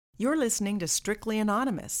You're listening to Strictly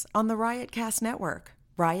Anonymous on the Riotcast Network,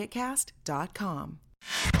 riotcast.com.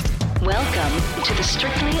 Welcome to the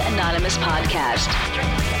Strictly Anonymous podcast.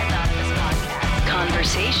 Strictly Anonymous podcast.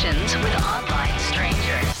 Conversations with online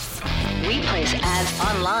strangers. We place ads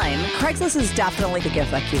online. Craigslist is definitely the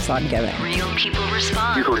gift that keeps on giving. Real people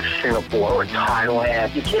respond. You go to Singapore or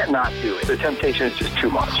Thailand, you can't not do it. The temptation is just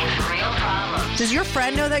too much. Real problems. Does your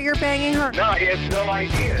friend know that you're banging her? No, he has no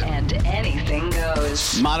idea. And anything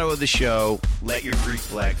goes. Motto of the show, let your Greek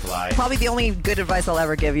flag fly. Probably the only good advice I'll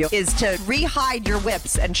ever give you is to re-hide your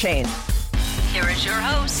whips and chains. Here is your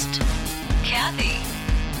host, Kathy.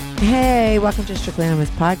 Hey, welcome to Strictly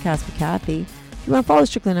Anonymous Podcast with Kathy. If you want to follow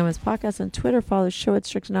Strictly Anonymous Podcast on Twitter, follow the show at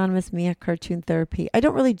Strict Anonymous, me at Cartoon Therapy. I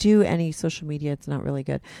don't really do any social media. It's not really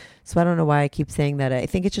good. So I don't know why I keep saying that. I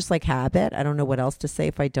think it's just like habit. I don't know what else to say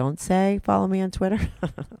if I don't say follow me on Twitter.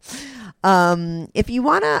 If you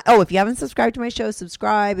want to, if you haven't subscribed to my show,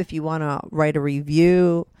 subscribe. If you want to write a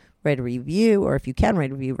review, or if you can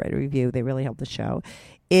write a review. They really help the show.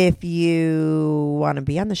 If you want to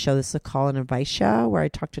be on the show, this is a call and advice show where I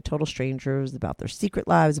talk to total strangers about their secret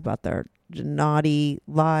lives, about their naughty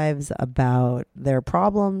lives, about their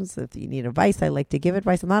problems. If you need advice, I like to give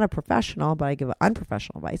advice. I'm not a professional, but I give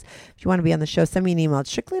unprofessional advice. If you want to be on the show, send me an email at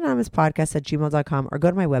strictlyanonymouspodcast@gmail.com or go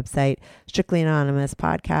to my website,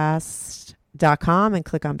 strictlyanonymouspodcast.com, and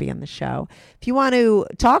click on Be on the Show. If you want to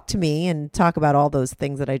talk to me and talk about all those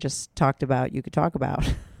things that I just talked about, you could talk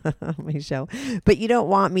about my show, but you don't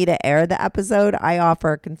want me to air the episode, I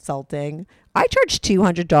offer consulting. I charge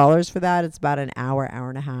 $200 for that. It's about an hour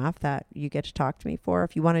and a half that you get to talk to me for.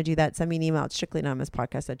 If you want to do that, send me an email at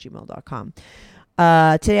strictlyanonymouspodcast@gmail.com.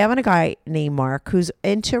 Today I have a guy named Mark who's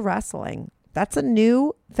into wrestling. That's a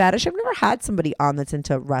new fetish. I've never had somebody on that's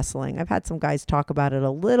into wrestling. I've had some guys talk about it a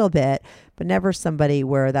little bit, but never somebody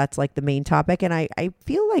where that's like the main topic. And I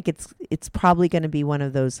feel like it's probably going to be one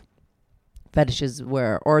of those fetishes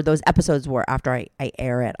or those episodes where after I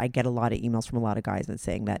air it, I get a lot of emails from a lot of guys and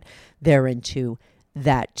saying that they're into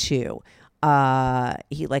that too.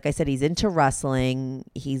 Like I said, he's into wrestling.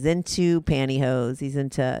 He's into pantyhose. He's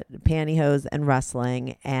into pantyhose and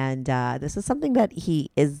wrestling. And this is something that he's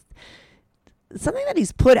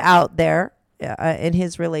put out there in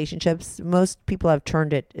his relationships. Most people have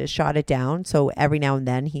shot it down. So every now and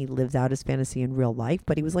then he lives out his fantasy in real life.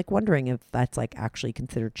 But he was like wondering if that's like actually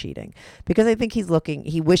considered cheating, because I think he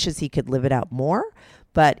wishes he could live it out more.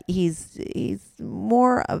 But he's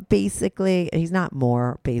more of basically, he's not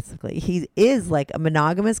more basically. He is like a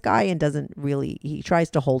monogamous guy and he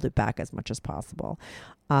tries to hold it back as much as possible.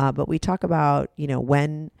 But we talk about,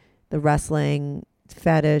 when the wrestling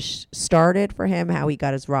fetish started for him, how he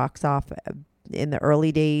got his rocks off in the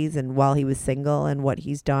early days and while he was single, and what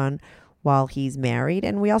he's done while he's married.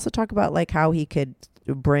 And we also talk about like how he could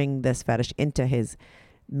bring this fetish into his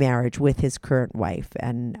marriage with his current wife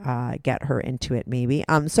and get her into it maybe.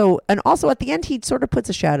 And also at the end, he sort of puts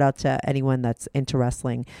a shout out to anyone that's into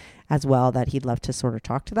wrestling as well, that he'd love to sort of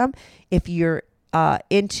talk to them. If you're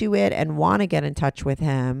into it and want to get in touch with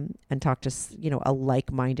him and talk to, a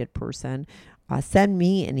like-minded person, send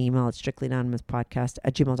me an email at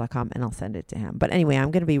strictlyanonymouspodcast@gmail.com and I'll send it to him. But anyway, I'm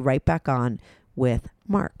going to be right back on with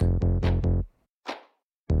Mark.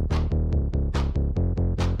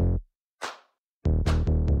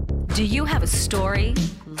 Do you have a story,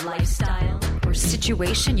 lifestyle, or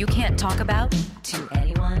situation you can't talk about to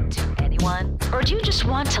anyone? Or do you just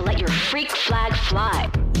want to let your freak flag fly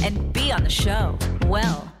and be on the show?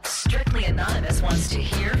 Well, Strictly Anonymous wants to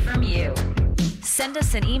hear from you. Send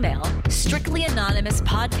us an email,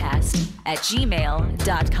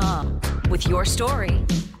 strictlyanonymouspodcast@gmail.com, with your story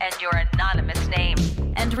and your anonymous name.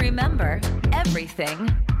 And remember,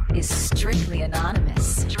 everything is strictly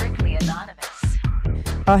anonymous. Strictly Anonymous.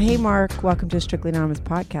 Hey, Mark. Welcome to Strictly Anonymous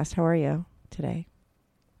Podcast. How are you today?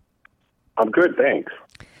 I'm good, thanks.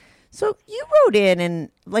 So you wrote in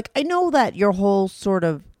and I know that your whole sort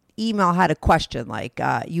of email had a question,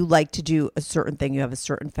 you like to do a certain thing, you have a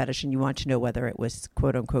certain fetish, and you want to know whether it was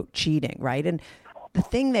quote unquote cheating, right? And the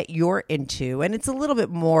thing that you're into, and it's a little bit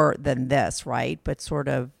more than this, right? But sort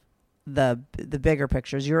of the bigger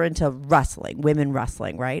pictures, you're into wrestling, women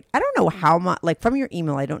wrestling, right? I don't know how much, from your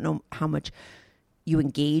email, I don't know how much you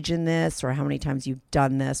engage in this or how many times you've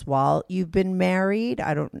done this while you've been married.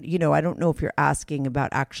 I don't know if you're asking about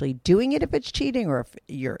actually doing it, if it's cheating, or if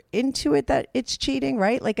you're into it that it's cheating,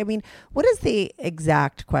 right? What is the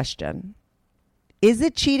exact question? Is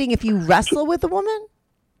it cheating if you wrestle with a woman?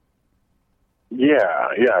 Yeah,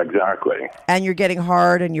 exactly. And you're getting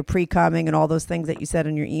hard and you're pre-cumming and all those things that you said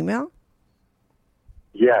in your email?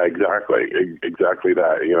 Yeah, exactly. Exactly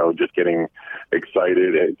that. Just getting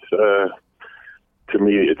excited. It's to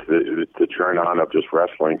me, it's the turn on of just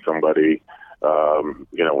wrestling somebody,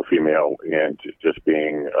 female, and just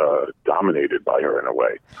being dominated by her in a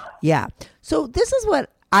way. Yeah. So this is what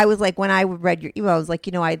I was like when I read your email. I was like,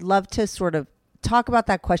 I'd love to sort of talk about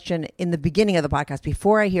that question in the beginning of the podcast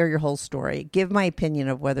before I hear your whole story, give my opinion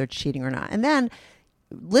of whether it's cheating or not, and then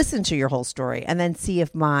listen to your whole story and then see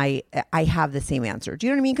if I have the same answer. Do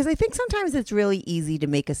you know what I mean? Because I think sometimes it's really easy to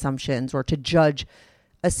make assumptions or to judge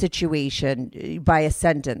a situation by a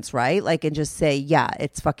sentence, right? Like, and just say, yeah,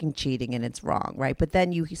 it's fucking cheating and it's wrong, right? But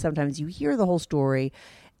then sometimes you hear the whole story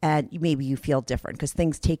and maybe you feel different because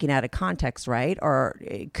things taken out of context, right? Or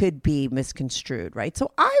it could be misconstrued, right?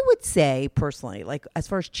 So I would say personally, like, as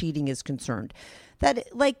far as cheating is concerned, that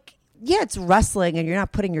yeah, it's wrestling and you're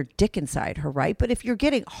not putting your dick inside her, right? But if you're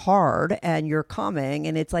getting hard and you're coming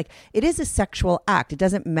and it's like, it is a sexual act. It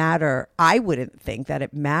doesn't matter. I wouldn't think that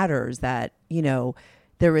it matters that,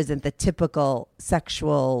 there isn't the typical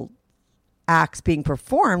sexual acts being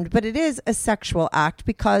performed, but it is a sexual act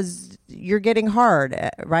because you're getting hard,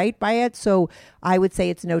 right, by it. So I would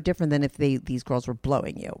say it's no different than if these girls were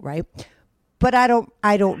blowing you, right? But I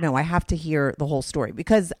don't know. I have to hear the whole story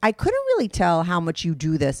because I couldn't really tell how much you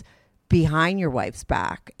do this behind your wife's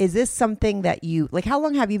back. Is this something that how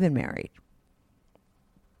long have you been married?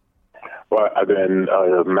 Well, I've been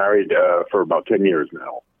married for about 10 years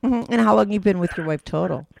now. Mm-hmm. And how long have you been with your wife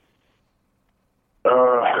total?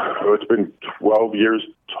 It's been 12 years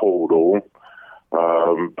total.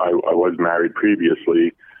 I was married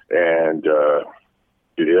previously, and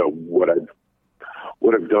what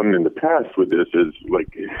I've done in the past with this is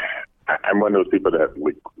I'm one of those people that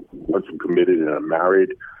once I'm committed and I'm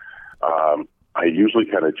married, I usually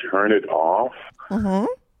kind of turn it off. Mm-hmm.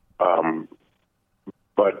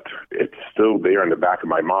 But it's still there in the back of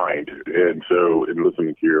my mind. And so in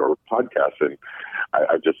listening to your podcast, and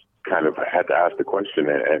I just kind of had to ask the question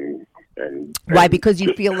and why? Because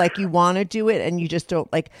you feel like you want to do it and you just don't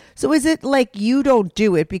so is it like you don't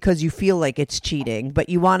do it because you feel like it's cheating, but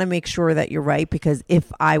you want to make sure that you're right? Because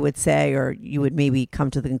if I would say, or you would maybe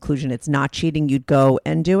come to the conclusion it's not cheating, you'd go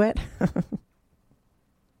and do it.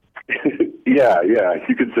 Yeah,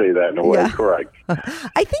 you could say that in a way. Yeah. Correct.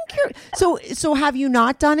 I think so have you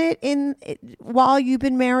not done it while you've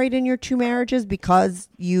been married in your two marriages because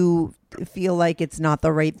you feel like it's not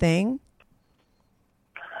the right thing?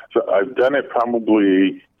 So I've done it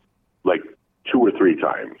probably 2 or 3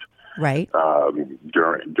 times. Right.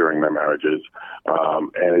 During my marriages.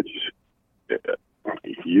 And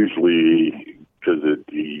it's usually because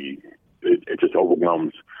it just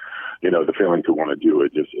overwhelms. The feeling to want to do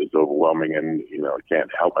it just is overwhelming, and I can't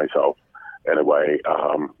help myself in a way.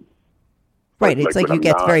 Right, it's like you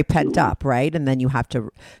get very pent up, right? And then you have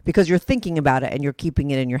to, because you're thinking about it and you're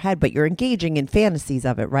keeping it in your head, but you're engaging in fantasies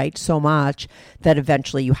of it, right? So much that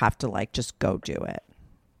eventually you have to just go do it.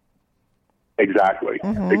 Exactly.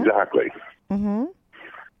 Mm-hmm. Exactly. Mm-hmm.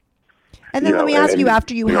 And then let me ask you,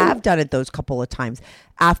 after you have done it those couple of times,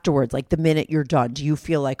 afterwards, the minute you're done, do you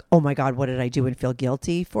feel like, oh my God, what did I do, and feel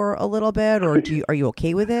guilty for a little bit? Or are you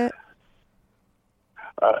okay with it?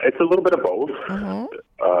 It's a little bit of both. Mm-hmm.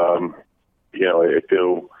 I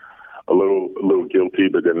feel a little guilty,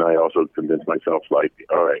 but then I also convince myself, all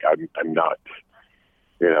right, I'm not,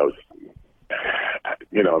 I'm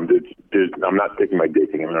not taking my dick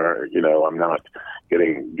in her, I'm not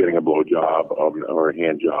getting a blow job or a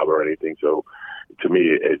hand job or anything. So to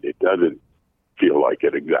me, it doesn't feel like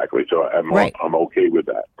it exactly. So I'm okay with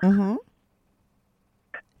that. Mm-hmm.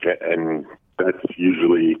 And that's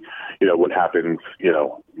usually, what happens,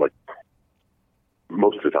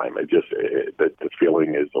 most of the time. The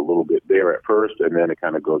feeling is a little bit there at first, and then it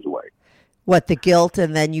kind of goes away. What, the guilt,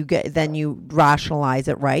 and then you rationalize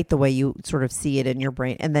it, right? The way you sort of see it in your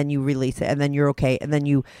brain, and then you release it, and then you're okay, and then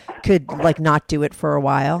you could not do it for a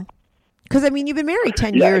while. Because you've been married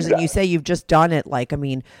 10 years, exactly. And you say you've just done it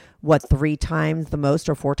 3 times the most,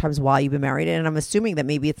 or 4 times while you've been married, and I'm assuming that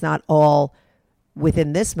maybe it's not all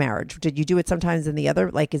within this marriage. Did you do it sometimes in the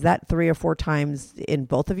other? Is that 3 or 4 times in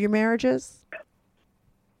both of your marriages?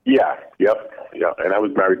 Yeah, yep. And I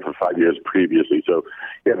was married for 5 years previously, so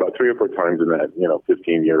about 3 or 4 times in that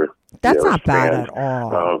 15-year. That's not bad at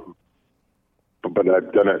all. But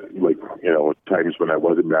I've done it times when I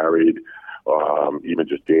wasn't married, even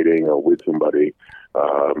just dating or with somebody.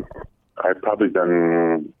 I've probably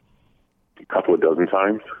done a couple of dozen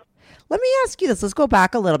times. Let me ask you this. Let's go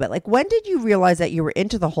back a little bit. When did you realize that you were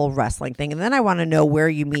into the whole wrestling thing? And then I want to know where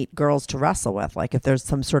you meet girls to wrestle with. If there's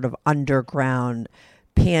some sort of underground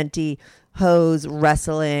panty hose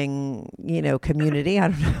wrestling, community. I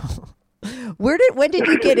don't know. When did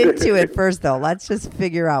you get into it first, though? Let's just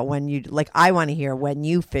figure out when you, I want to hear when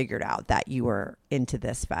you figured out that you were into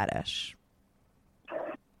this fetish.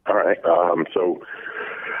 All right.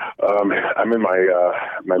 I'm in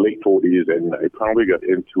my late 40s, and I probably got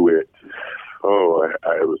into it.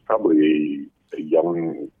 I was probably a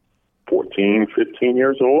young 14, 15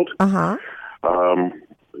 years old. Uh-huh.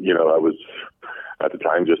 I was at the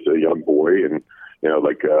time just a young boy, and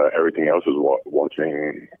everything else was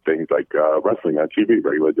watching things like wrestling on TV,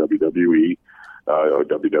 regular WWE,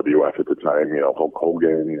 WWF at the time, Hulk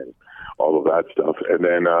Hogan and all of that stuff. And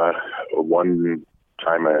then one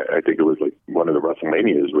time, I think it was like one of the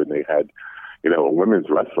WrestleManias when they had, a women's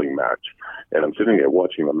wrestling match. And I'm sitting there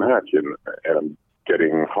watching the match, and I'm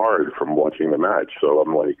getting hard from watching the match. So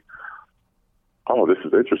I'm like, oh, this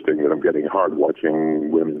is interesting that I'm getting hard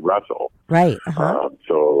watching women wrestle. Right. Uh-huh.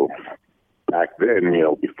 So back then,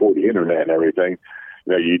 before the internet and everything,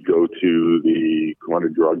 you'd go to the corner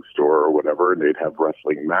drugstore or whatever, and they'd have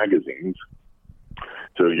wrestling magazines.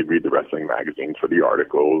 So you'd read the wrestling magazines for the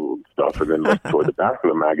articles and stuff, and then toward the back of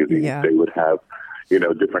the magazine, they would have,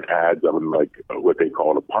 different ads on what they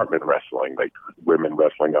call apartment wrestling, like women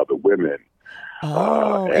wrestling other women.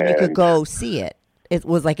 Oh, and you could go see it. It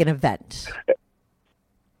was like an event.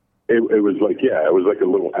 It was like a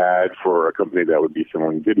little ad for a company that would be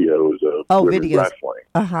selling videos of women wrestling.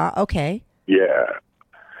 Uh-huh, okay. Yeah.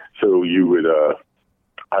 So you would,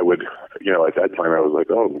 I would, at that time I was like,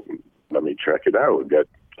 oh, let me check it out, get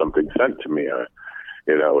something sent to me,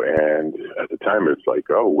 and at the time it's like,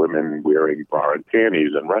 oh, women wearing bra and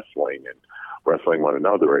panties and wrestling one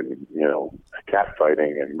another and,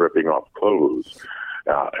 catfighting and ripping off clothes.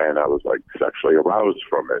 And I was like sexually aroused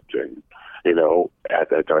from it. And, at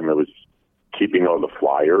that time I was keeping all the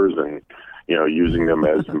flyers and, using them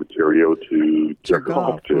as material to jerk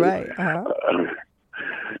off to. Right. Uh-huh.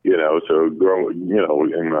 So growing,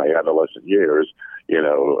 in my adolescent years,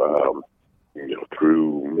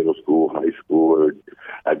 through middle school, high school,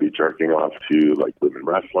 I'd be jerking off to like women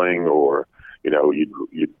wrestling, or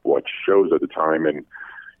you'd watch shows at the time, and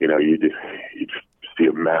you'd see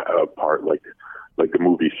a part like the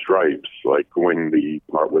movie Stripes, like when the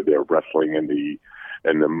part where they're wrestling in the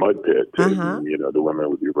mud pit, and the women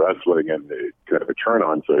would be wrestling, and it's kind of a turn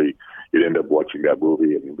on, so you'd end up watching that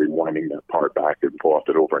movie and rewinding that part back and forth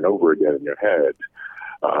and over again in your head.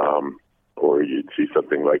 Or you'd see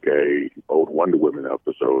something like a old Wonder Woman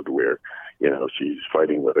episode where, she's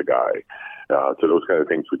fighting with a guy. So those kind of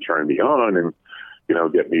things would turn me on and,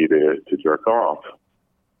 get me to jerk off.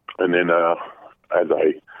 And then as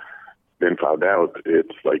I then found out,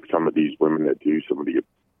 it's like some of these women that do some of the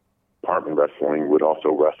apartment wrestling would also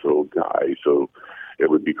wrestle guys. So it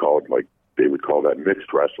would be called, they would call that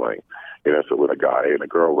mixed wrestling. So when a guy and a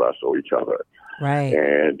girl wrestle each other. Right.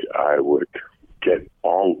 And I would get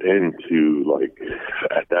all into,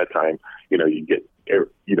 at that time, you get,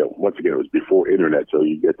 once again, it was before internet, so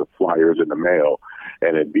you get the flyers in the mail,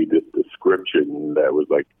 and it'd be this description that was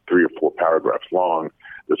 3 or 4 paragraphs long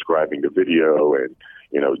describing the video, and,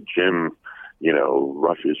 Jim,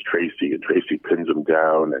 rushes Tracy, and Tracy pins him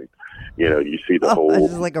down, and, you see the whole...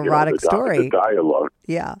 This is like an erotic story. The dialogue.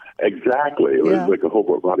 Yeah. Exactly. It was like a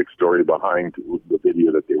whole erotic story behind the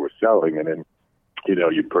video that they were selling, and then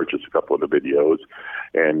you'd purchase a couple of the videos,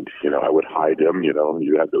 and, I would hide them.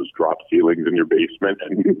 You had those drop ceilings in your basement.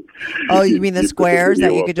 And oh, you mean the squares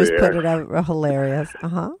that you could just put it out? Hilarious.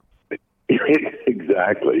 Uh-huh.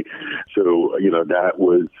 Exactly. So, that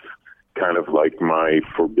was kind of like my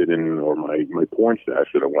forbidden or my porn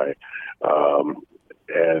stash in a way.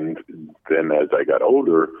 And then as I got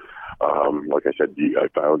older, like I said, I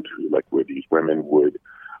found where these women would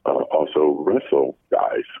also wrestle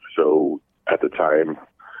guys. So at the time,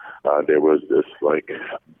 there was this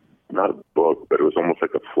not a book, but it was almost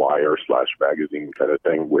like a flyer / magazine kind of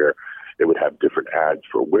thing where it would have different ads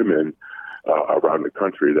for women around the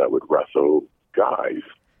country that would wrestle guys.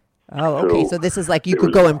 Oh, okay. So this is you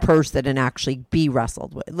could go in person and actually be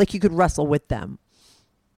wrestled with. You could wrestle with them.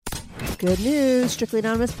 Good news. Strictly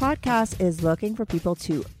Anonymous Podcast is looking for people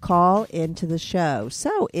to call into the show.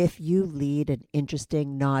 So if you lead an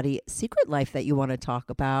interesting, naughty secret life that you want to talk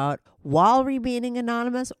about while remaining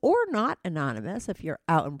anonymous or not anonymous, if you're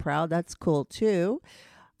out and proud, that's cool too.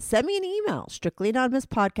 Send me an email,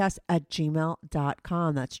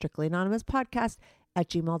 strictlyanonymouspodcast@gmail.com. That's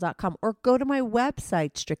strictlyanonymouspodcast@gmail.com. Or go to my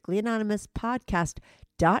website,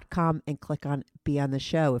 strictlyanonymouspodcast.com, and click on Be on the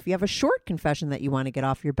Show. If you have a short confession that you want to get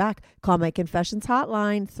off your back, call my confessions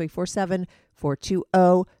hotline,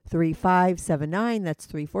 347-420-3579. That's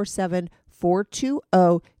 347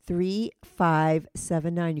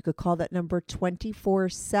 420-3579. You could call that number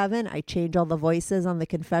 24/7. I change all the voices on the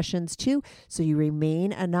confessions too, so you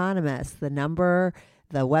remain anonymous. The number,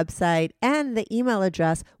 the website, and the email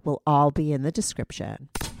address will all be in the description.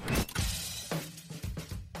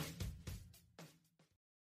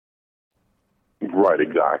 Right,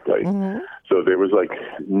 exactly. So there was like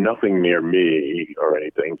nothing near me or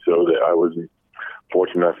anything, so that I wasn't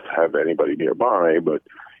fortunate enough to have anybody nearby. But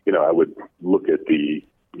I would look at the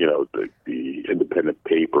independent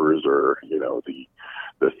papers or the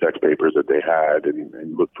sex papers that they had,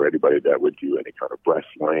 and look for anybody that would do any kind of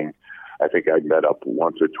wrestling. I think I met up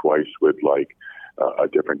once or twice with like a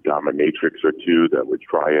different dominatrix or two that would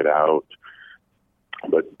try it out,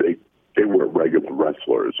 but they were regular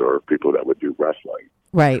wrestlers or people that would do wrestling.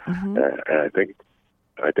 Right. And I think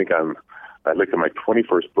on my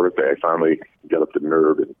 21st birthday, I finally got up the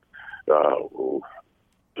nerve and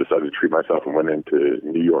decided to treat myself and went into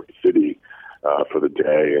New York City for the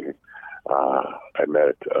day. And I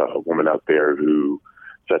met a woman out there who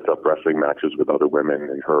sets up wrestling matches with other women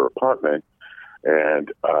in her apartment.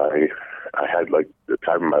 And I had like the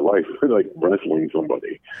time of my life, like wrestling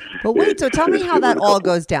somebody. But wait, so tell me how that all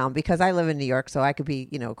goes down, because I live in New York, so I could be,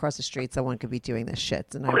 across the street, someone could be doing this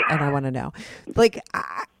shit, and I want to know,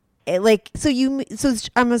 so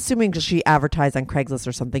I'm assuming because she advertised on Craigslist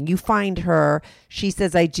or something, you find her, she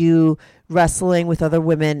says, I do wrestling with other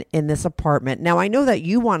women in this apartment. Now, I know that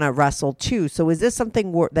you want to wrestle too. So is this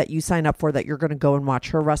something that you signed up for, that you're going to go and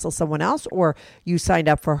watch her wrestle someone else, or you signed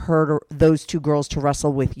up for those two girls to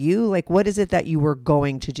wrestle with you? Like, what is it that you were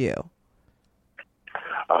going to do?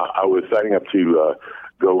 I was signing up to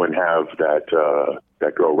go and have that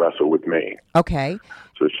girl wrestle with me. Okay.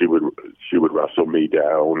 So she would wrestle me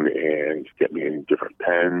down and get me in different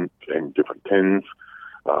pens and different pins.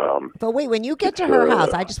 But wait, when you get to her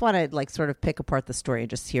house, I just want to sort of pick apart the story and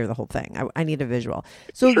just hear the whole thing. I need a visual.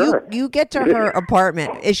 So sure. you get to her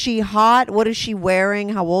apartment. Is she hot? What is she wearing?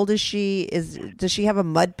 How old is she? Does she have a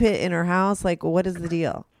mud pit in her house? Like, what is the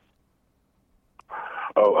deal?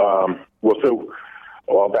 I'll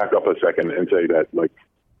back up a second and say that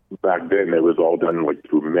back then it was all done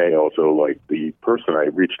through mail. So the person I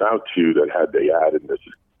reached out to that had the ad, and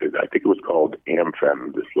I think it was called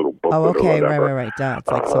AmFem, this little booklet. Oh, okay, or whatever. right. Duh.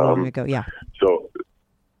 It's so long ago, yeah. So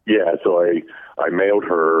I mailed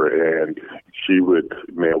her, and she would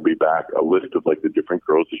mail me back a list of the different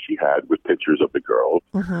girls that she had with pictures of the girls.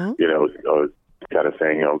 Mm-hmm. Kind of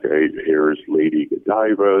saying, okay, here's Lady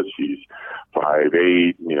Godiva. She's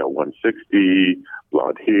 5'8", 160,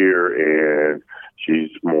 blonde hair, and she's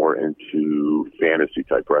more into fantasy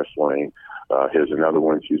type wrestling. Here's another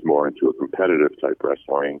one. She's more into a competitive type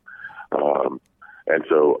wrestling. And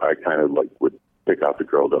so I kind of would pick out the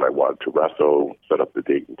girl that I wanted to wrestle, set up the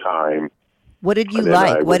date and time. What did you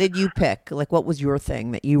like? What did you pick? What was your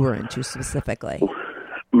thing that you were into specifically?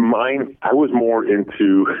 Mine, I was more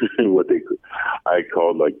into what I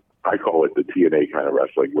call it the TNA kind of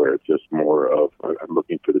wrestling, where it's just more of, I'm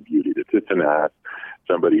looking for the beauty, the tits and ass,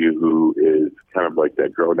 somebody who is kind of like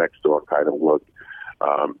that girl next door kind of look,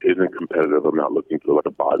 isn't competitive. I'm not looking for a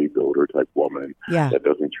bodybuilder type woman that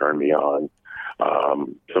doesn't turn me on.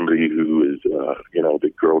 Somebody who is, the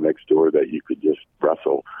girl next door that you could just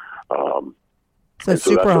wrestle. So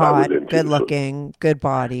super hot, good looking, good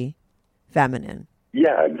body, feminine.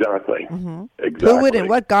 Yeah, exactly. Mm-hmm. Exactly. Who wouldn't?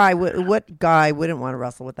 What guy wouldn't want to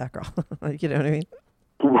wrestle with that girl? You know what I mean?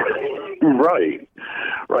 Right.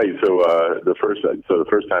 So the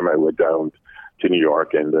first time I went down to New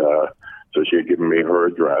York, and so she had given me her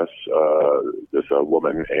address, this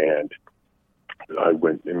woman, and I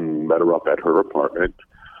went and met her up at her apartment.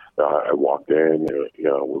 I walked in, it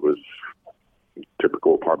was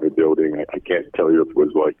typical apartment building. I can't tell you if it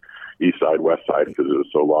was East Side, West Side, because it was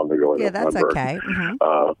so long ago. Yeah, that's okay. Mm-hmm.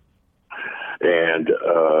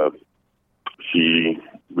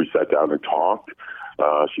 We sat down and talked.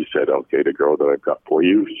 She said, okay, the girl that I've got for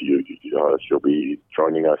you, she'll be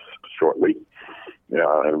joining us shortly.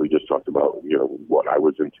 And we just talked about, what I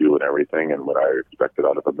was into and everything, and what I expected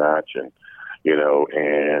out of a match, and,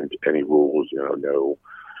 and any rules,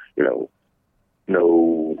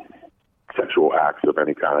 no sexual acts of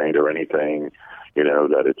any kind or anything,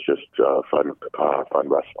 that it's just fun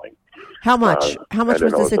wrestling. How much? How much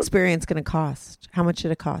was this experience going to cost? How much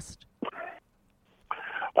did it cost?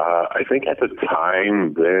 I think at the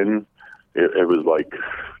time then it was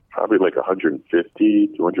probably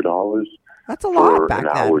 $150, $200. That's a lot back an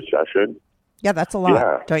then. Hour session. Yeah, that's a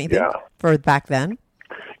lot, don't you think? Yeah. For back then?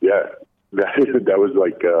 Yeah, that was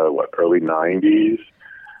early 90s.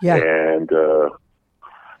 Yeah. And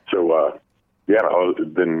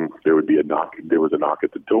then there would be a knock. There was a knock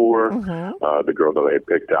at the door. The girl that I had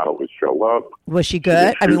picked out would show up. Was she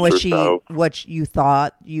good? I mean, was she herself. what you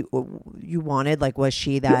thought you wanted? Like, was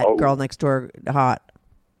she that girl next door hot?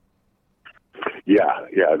 Yeah.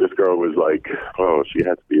 This girl was like, she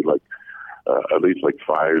had to be like at least like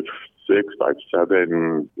 5'6",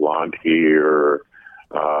 5'7", blonde hair,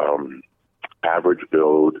 average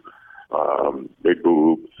build, big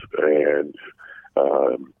boobs, and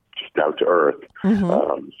just down to earth.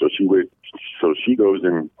 So she goes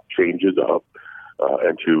and changes up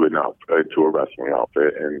into a wrestling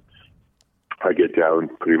outfit, and I get down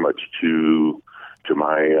pretty much to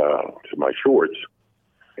my shorts,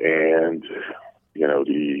 and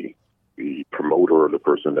the promoter or the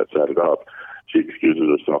person that set it up, she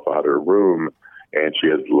excuses herself out of her room, and she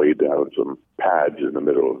has laid down some pads in the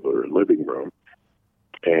middle of her living room,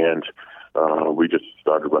 and we just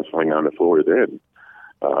started wrestling on the floor then.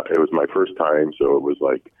 It was my first time, so it was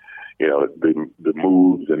like, the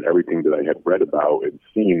moves and everything that I had read about and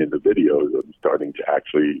seen in the videos, I'm starting to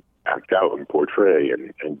actually act out and portray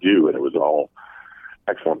and do, and it was all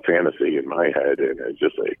excellent fantasy in my head, and it was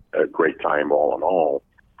just a great time all in all.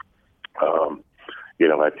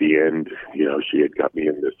 At the end, she had got me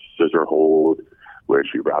in this scissor hold where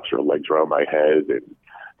she wraps her legs around my head and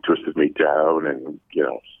twisted me down and,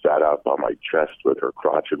 sat up on my chest with her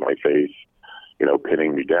crotch in my face,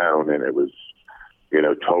 pinning me down. And it was,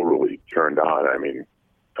 totally turned on. I mean,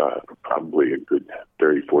 probably a good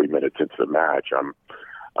 30, 40 minutes into the match, I'm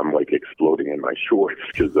like exploding in my shorts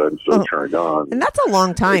because I'm so turned on. And that's a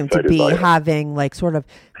long time to be having like sort of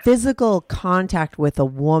physical contact with a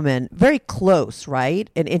woman, very close, right?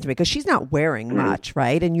 And intimate, because she's not wearing much,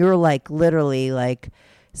 right? And you're like literally like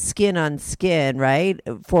skin on skin, right?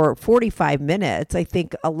 For 45 minutes. I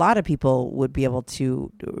think a lot of people would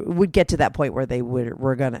get to that point where they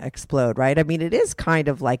were going to explode, right? I mean, it is kind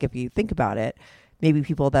of like, if you think about it, maybe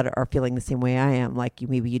people that are feeling the same way I am, like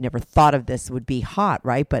maybe you never thought of this would be hot,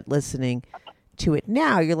 right? But listening to it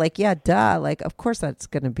now, you're like, yeah, duh. Like, of course that's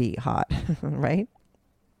going to be hot, right?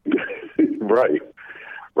 Right,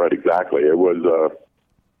 exactly. It was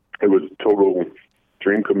total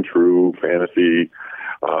dream come true, fantasy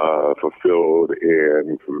fulfilled,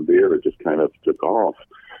 and from there it just kind of took off.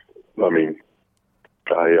 I mean,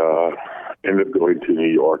 I ended up going to New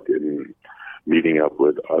York and meeting up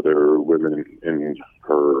with other women in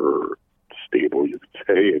her stable, you could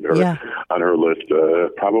say, and on her list,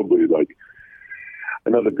 probably like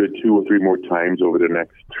another good 2 or 3 more times over the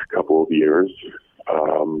next couple of years.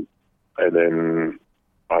 And then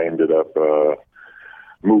I ended up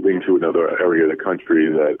moving to another area of the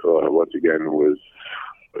country that, once again, was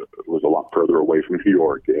a lot further away from New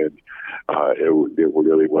York, and it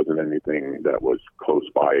really wasn't anything that was close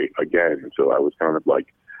by again. So I was kind of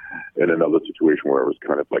like in another situation where I was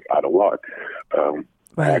kind of like out of luck.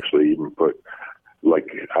 I actually even put,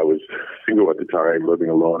 like, I was single at the time, living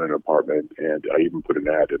alone in an apartment, and I even put an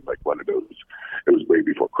ad in like one of those, it was way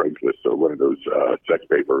before Craigslist, so one of those sex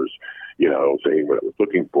papers, saying what I was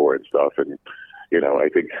looking for and stuff. And, I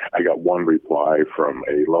think I got one reply from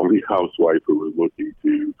a lonely housewife who was looking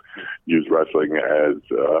to use wrestling as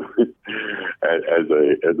a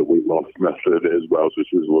weight loss method as well. So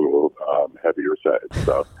she was a little heavier set and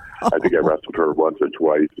stuff. I think I wrestled her once or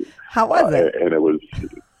twice. How was it? And it was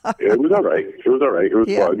all right. It was all right. It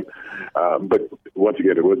was fun. But once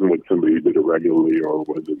again, it wasn't like somebody who did it regularly or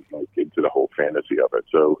wasn't like into the whole fantasy of it.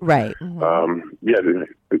 So, right.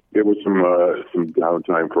 There was some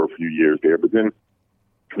downtime for a few years there, but then,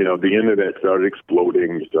 the internet started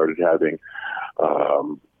exploding. You started having,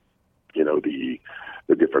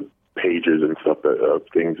 the different pages and stuff of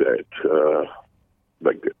things that,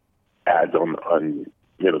 like ads on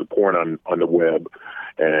the porn on the web,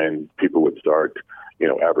 and people would start,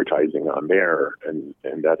 advertising on there, and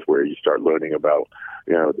that's where you start learning about,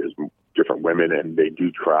 there's different women, and they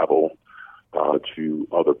do travel to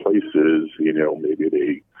other places. Maybe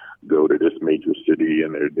they go to this major city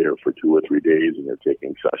and they're there for 2 or 3 days, and they're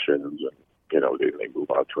taking sessions, and they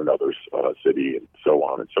move on to another city, and so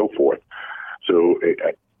on and so forth. So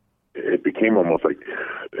it became almost like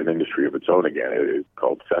an industry of its own again. It's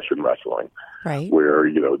called session wrestling, right? Where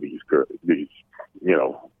these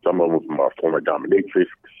some of them are former dominatrix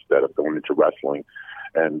that have gone into wrestling,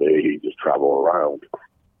 and they just travel around.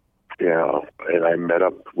 And I met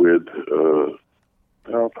up with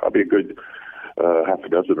probably a good half a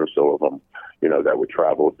dozen or so of them, that would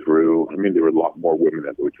travel through. I mean, there were a lot more women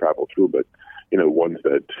that would travel through, but ones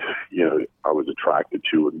that I was attracted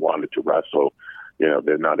to and wanted to wrestle.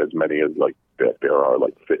 They're not as many as like that there are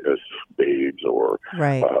like fitness babes or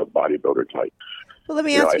bodybuilder types. Well, let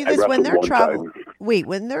me ask you I this: when wrestled they're one traveling, time.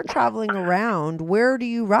 when they're traveling around, where do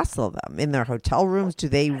you wrestle them? In their hotel rooms? Do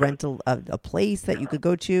they rent a place that you could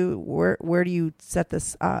go to? Where do you set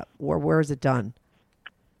this up, or where is it done?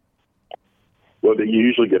 Well, they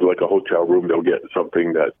usually get like a hotel room. They'll get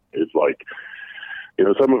something that is like,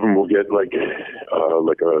 some of them will get like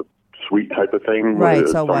a suite type of thing. Right. where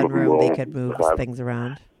So some one of them room they will could move have- things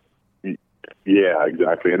around. Yeah,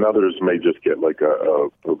 exactly. And others may just get like a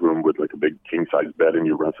room with like a big king size bed, and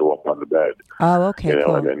you wrestle up on the bed. Oh, okay,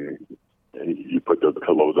 cool. And then you put the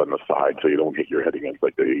pillows on the side so you don't hit your head against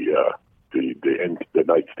like the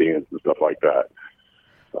nightstands and stuff like that.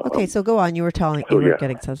 Okay, so go on. You were telling so, you were yeah.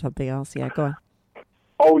 getting to something else. Yeah, go on.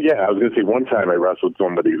 Oh yeah, I was going to say one time I wrestled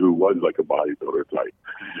somebody who was like a bodybuilder type,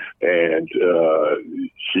 and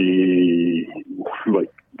she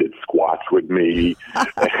like did squats with me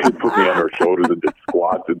and put me on her shoulders and did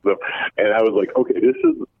squats and stuff. And I was like, okay, this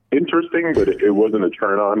is interesting, but it wasn't a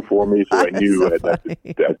turn on for me. So I knew so at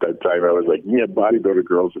that time I was like, yeah, bodybuilder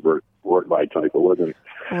girls weren't my type. It wasn't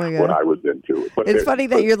what I was into. But it's funny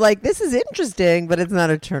that you're like, this is interesting, but it's not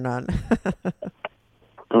a turn on.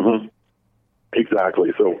 Mm-hmm.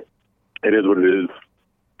 Exactly. So it is what it is.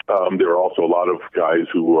 There are also a lot of guys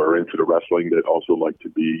who are into the wrestling that also like to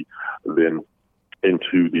be then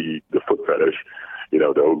into the foot fetish.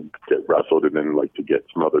 They'll get wrestled and then like to get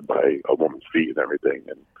smothered by a woman's feet and everything.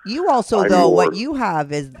 And you also, what you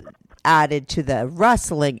have is added to the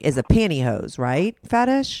wrestling is a pantyhose, right?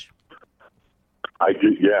 Fetish? I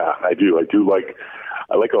do. Yeah, I do.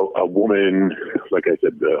 I like a woman, like I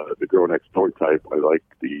said, the girl next door type. I like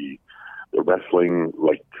the wrestling,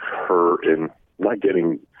 like her, and not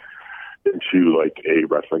getting into like a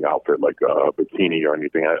wrestling outfit, like a bikini or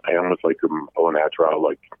anything. I almost like them au natural,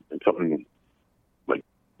 like something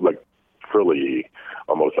like frilly,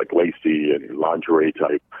 almost like lacy and lingerie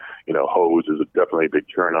type. Hose is definitely a big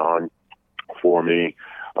turn on for me.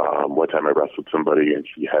 One time I wrestled somebody and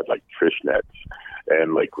she had like fishnets.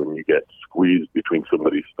 And like when you get squeezed between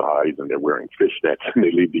somebody's thighs and they're wearing fishnets and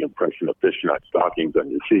they leave the impression of fishnet stockings on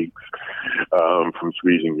your cheeks from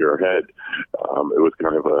squeezing your head, it was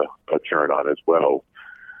kind of a turn on as well.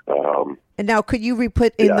 And now, could you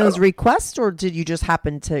put in those requests, or did you just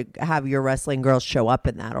happen to have your wrestling girls show up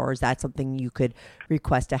in that, or is that something you could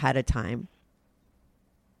request ahead of time?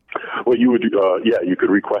 Well, you would, you could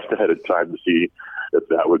request ahead of time to see if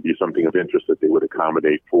that would be something of interest that they would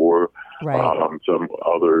accommodate for. Right. Some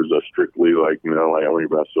others are strictly like, I only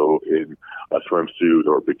wrestle in a swimsuit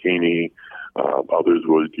or bikini. Others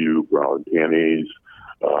would do bra and panties.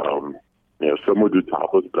 Some would do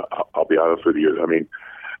topless, but I'll be honest with you. I mean,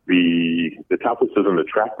 the topless doesn't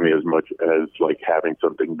attract me as much as like having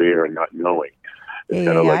something there and not knowing. It's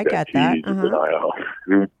kind of like I get that. Denial.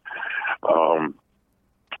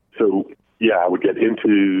 So yeah, I would get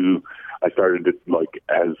into. I started to, like,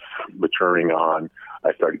 as maturing on,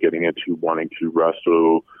 I started getting into wanting to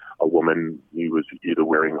wrestle a woman who was either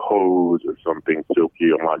wearing hose or something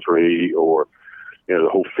silky or lingerie, or the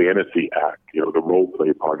whole fantasy act, the role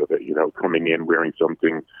play part of it, coming in wearing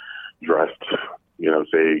something dressed,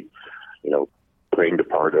 say, playing the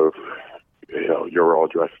part of, you're all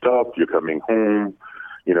dressed up, you're coming home,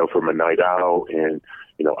 from a night out, and,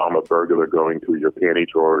 I'm a burglar going through your panty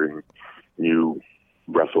drawer, and you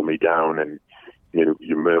wrestle me down and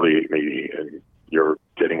humiliate me, and you're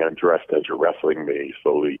getting undressed as you're wrestling me,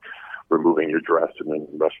 slowly removing your dress and then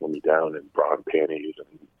wrestling me down in bra and panties.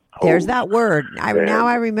 And there's that word. Now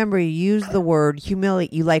I remember you use the word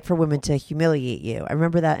humiliate. You like for women to humiliate you. I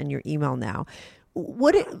remember that in your email now.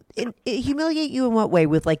 Would it humiliate you in what way?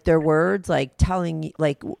 With like their words, like telling,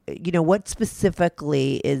 like, what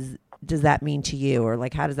specifically does that mean to you, or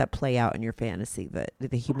like how does that play out in your fantasy?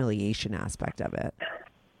 The humiliation aspect of it.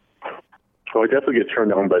 So I definitely get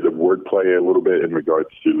turned on by the wordplay a little bit in regards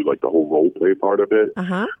to like the whole role play part of it.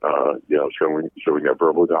 Showing that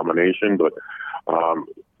verbal domination. But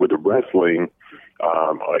with the wrestling,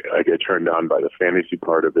 I get turned on by the fantasy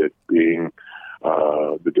part of it being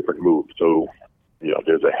the different moves. So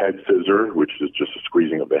there's a head scissor, which is just a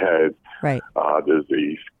squeezing of the head. Right. There's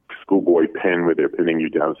a schoolboy pin where they're pinning you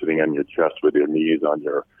down, sitting on your chest with their knees on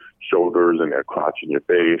your shoulders and their crotch in your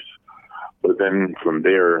face. But then from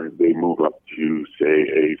there, they move up to, say,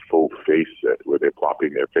 a full face sit where they're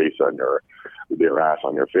plopping their face on their ass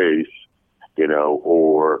on your face,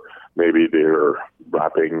 or maybe they're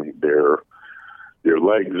wrapping their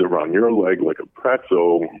legs around your leg like a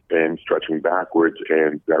pretzel and stretching backwards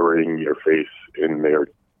and burying your face in their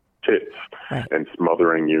tits and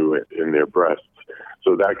smothering you in their breasts.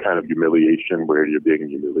 So that kind of humiliation where you're being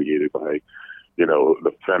humiliated by,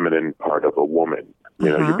 the feminine part of a woman.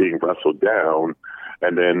 You're being wrestled down,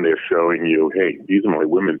 And then they're showing you, hey, these are my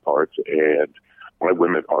women parts, and my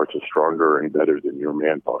women parts are stronger and better than your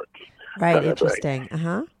man parts. Right, kind of thing. interesting.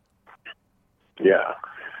 Uh-huh. Yeah.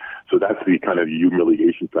 So that's the kind of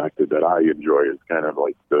humiliation factor that I enjoy, is kind of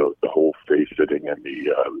like the whole face sitting and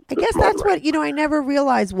I guess that's what, I never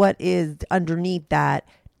realized what is underneath that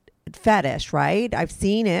fetish, right? I've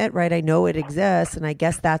seen it, right? I know it exists, and I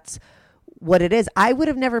guess that's what it is. I would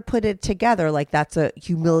have never put it together like that's a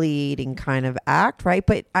humiliating kind of act, right?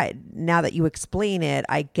 But now that you explain it,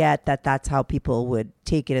 I get that that's how people would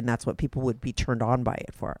take it, and that's what people would be turned on by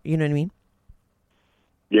it for. You know what I mean?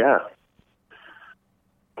 Yeah.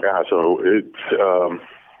 Yeah, so it's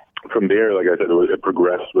from there, like I said, it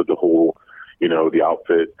progressed with the whole, the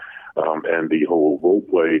outfit and the whole role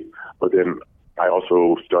play. But then I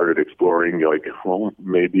also started exploring, like, well,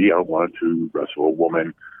 maybe I want to wrestle a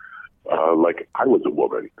woman like I was a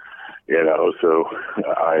woman, So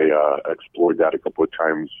I explored that a couple of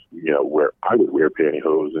times, where I would wear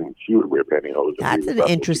pantyhose and she would wear pantyhose. That's an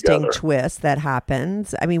interesting twist that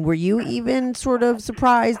happens. I mean, were you even sort of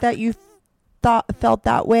surprised that you felt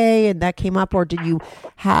that way and that came up, or did you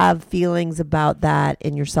have feelings about that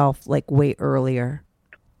in yourself like way earlier?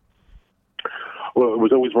 Well, it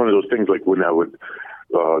was always one of those things, like when I would,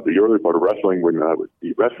 the early part of wrestling, when I would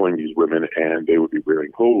be wrestling these women and they would be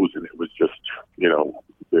wearing hose, and it was just,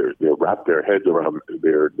 they wrap their heads around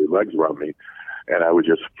their legs around me, and I would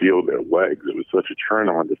just feel their legs. It was such a turn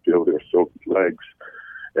on to feel their silky legs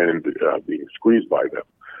and being squeezed by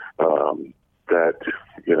them. That,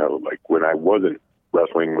 like when I wasn't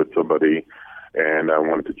wrestling with somebody and I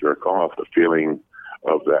wanted to jerk off, the feeling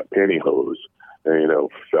of that pantyhose,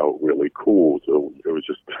 felt really cool. So it was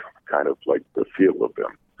just kind of like the feel of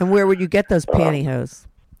them. And where would you get those pantyhose?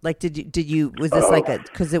 Like, did you, was this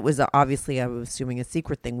because it was obviously, I was assuming, a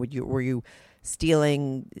secret thing. Were you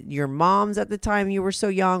stealing your mom's at the time you were so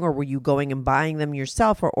young, or were you going and buying them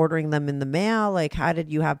yourself or ordering them in the mail? Like, how did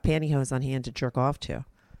you have pantyhose on hand to jerk off to?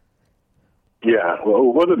 Yeah, well,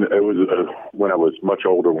 it was when I was much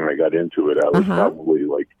older when I got into it. I was probably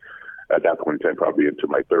like, at that point in time, probably into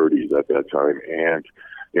my 30s at that time. And,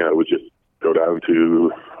 it would just go down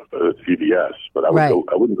to CVS. But I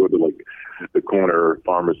wouldn't go to like the corner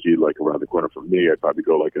pharmacy, like around the corner from me. I'd probably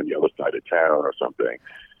go like on the other side of town or something.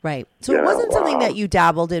 Right. So it wasn't something that you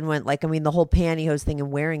dabbled in the whole pantyhose thing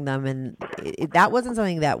and wearing them. And that wasn't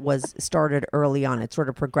something that was started early on. It sort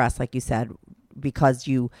of progressed, like you said, because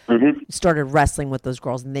you started wrestling with those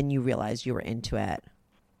girls and then you realized you were into it.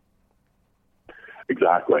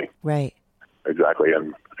 Exactly. Right. Exactly.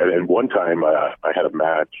 And one time I had a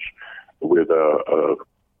match with a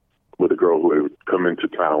girl who had come into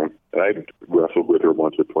town, and I'd wrestled with her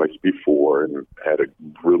once or twice before and had a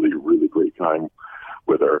really, really great time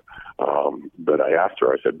with her. But I asked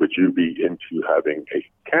her, I said, would you be into having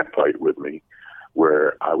a cat fight with me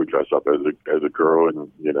where I would dress up as a girl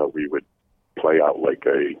and, we would play out like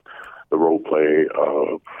the role play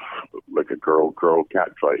of like a girl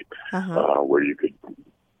cat fight, where you could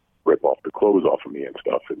rip off the clothes off of me and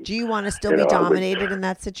stuff. And, do you want to still be dominated in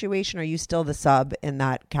that situation? Are you still the sub in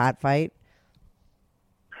that cat fight?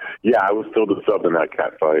 Yeah, I was still the sub in that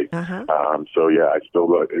cat fight. So yeah, I still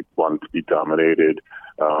wanted to be dominated.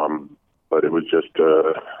 But it was just,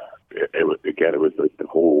 it was like the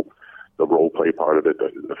role play part of it,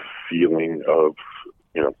 the feeling of,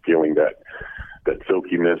 feeling that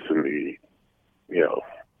silkiness and the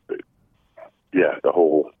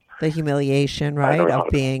whole. The humiliation, right, of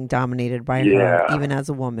being dominated by her, even as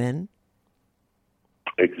a woman.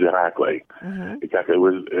 Exactly. Exactly. It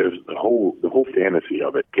was the whole fantasy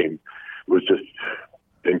of it was just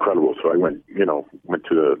incredible. So I went to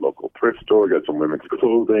the local thrift store, got some women's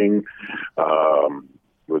clothing,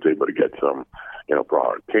 was able to get some,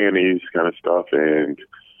 bra and panties kind of stuff, and,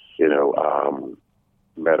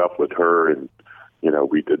 met up with her, and,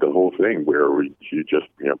 we did the whole thing where she just,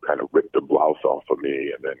 kind of ripped the blouse off of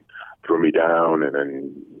me and then threw me down and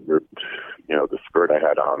then ripped, the skirt I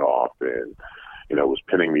had on off and, was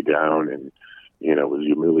pinning me down and, was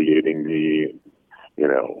humiliating me,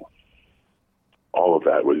 all of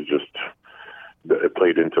that was just, it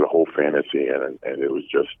played into the whole fantasy and it was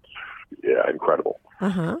just, incredible.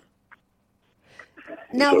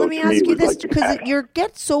 Now, let me ask you this, because you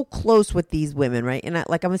get so close with these women, right? And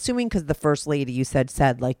I'm assuming because the first lady you said,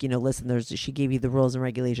 listen, she gave you the rules and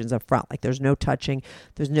regulations up front. Like, there's no touching,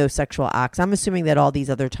 there's no sexual acts. I'm assuming that all these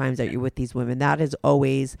other times that you're with these women, that is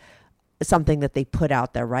always something that they put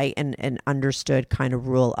out there, right? And understood kind of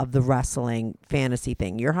rule of the wrestling fantasy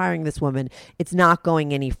thing. You're hiring this woman, it's not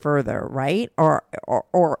going any further, right? Or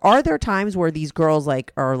are there times where these girls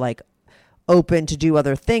are open to do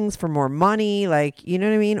other things for more money? Like, you know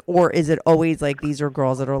what I mean? Or is it always like these are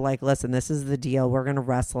girls that are like, listen, this is the deal. We're going to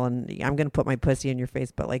wrestle and I'm going to put my pussy in your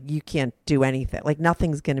face, but like you can't do anything. Like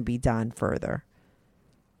nothing's going to be done further.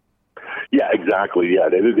 Yeah, exactly. Yeah,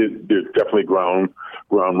 there's definitely ground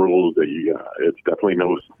rules that it's definitely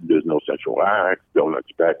there's no sexual act. Don't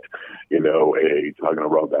expect, a tug and a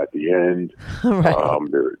rub at the end. Right.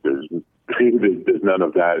 There's none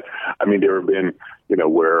of that. I mean, there have been,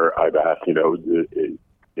 where I've asked,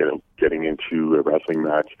 getting into a wrestling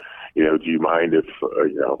match, do you mind if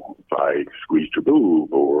I squeezed your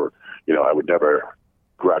boob, or, I would never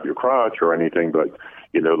grab your crotch or anything, but,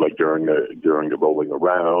 like during the rolling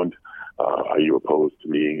around, are you opposed to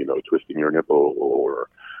me, twisting your nipple or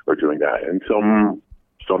doing that? And some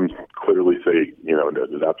clearly say,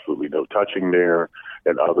 there's absolutely no touching there,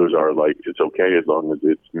 and others are like, it's okay as long as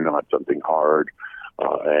it's not something hard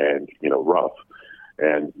and rough.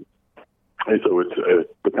 And so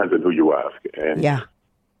it depends on who you ask. And yeah.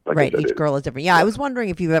 like right. said, Each girl is different. Yeah, I was wondering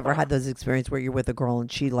if you've ever had those experiences where you're with a girl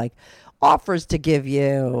and she like offers to give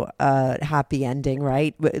you a happy ending,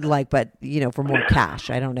 right? Like, but for more cash.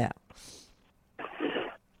 I don't know.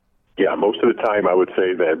 Yeah, most of the time I would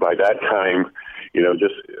say that by that time,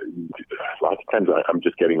 just lots of times I'm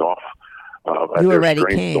just getting off. You already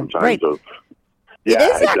came. Right. Yeah,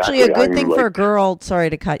 it is actually exactly. a good thing for a girl.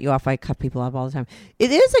 Sorry to cut you off. I cut people off all the time.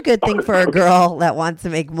 It is a good thing for a girl that wants to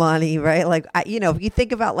make money, right? Like, if you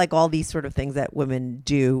think about like all these sort of things that women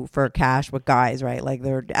do for cash with guys, right? Like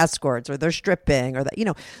they're escorts or they're stripping or that,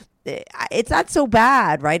 it's not so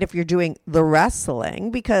bad, right? If you're doing the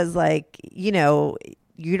wrestling because like, you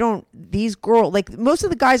don't, these girls, like most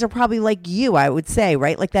of the guys are probably like you, I would say,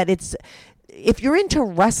 right? Like that if you're into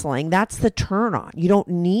wrestling, that's the turn on. You don't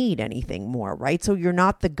need anything more, right? So you're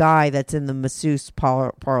not the guy that's in the masseuse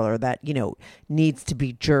parlor that, needs to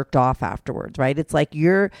be jerked off afterwards, right? It's like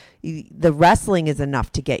the wrestling is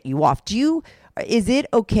enough to get you off. Is it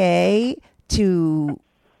okay to,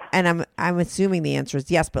 and I'm assuming the answer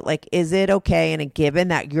is yes, but like, is it okay and a given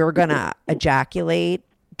that you're going to ejaculate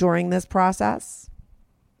during this process?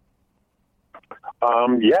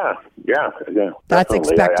 Yeah. That's definitely.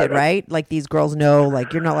 expected, right? Like these girls know,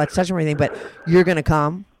 like you're not allowed to touch them or anything, but you're going to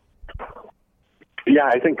come. Yeah,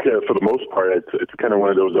 I think for the most part, it's kind of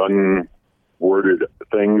one of those unworded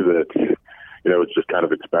things that it's just kind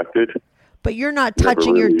of expected. But you're not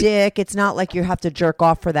touching your dick. It's not like you have to jerk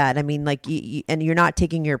off for that. I mean, like, and you're not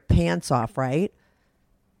taking your pants off, right?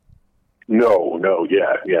 No,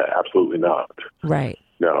 yeah, absolutely not. Right.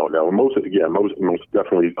 No. Most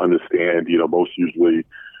definitely understand. Most usually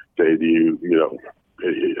say to you,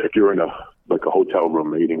 if you're in a hotel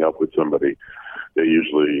room meeting up with somebody, they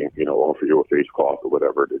usually, offer you a face cloth or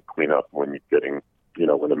whatever to clean up when you're getting,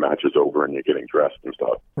 when the match is over and you're getting dressed and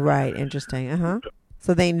stuff. Right. Interesting.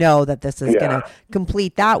 So they know that this is going to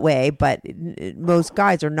complete that way, but most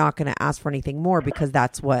guys are not going to ask for anything more because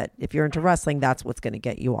that's what, if you're into wrestling, that's what's going to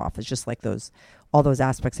get you off. It's just like all those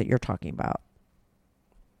aspects that you're talking about.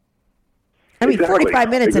 I mean, exactly. 45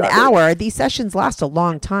 minutes, an hour, these sessions last a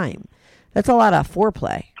long time. That's a lot of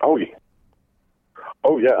foreplay. Oh,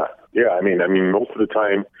 yeah. Yeah, I mean, most of the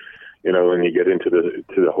time, when you get into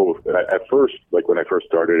the whole, at first, like when I first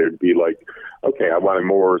started, it'd be like, okay, I want a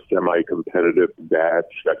more semi-competitive match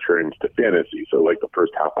that turns to fantasy. So like the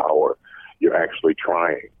first half hour, you're actually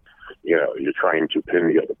trying, you're trying to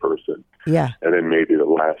pin the other person. Yeah. And then maybe the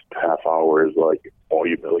last half hour is like all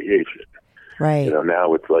humiliation. Right.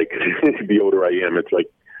 Now it's like, the older I am, it's like,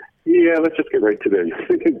 yeah, let's just get right to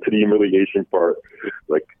the humiliation part,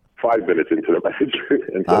 like 5 minutes into the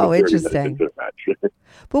match. Oh, interesting.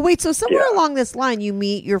 But wait, so somewhere along this line, you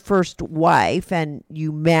meet your first wife and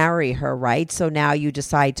you marry her, right? So now you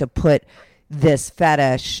decide to put this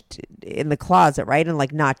fetish in the closet, right? And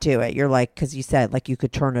like not do it. You're like, because you said like you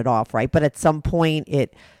could turn it off, right? But at some point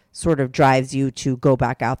it sort of drives you to go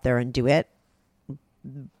back out there and do it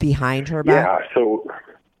behind her back. So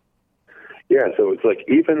it's like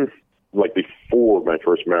even like before my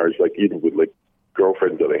first marriage, like even with like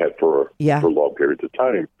girlfriends that I had for long periods of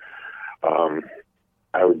time,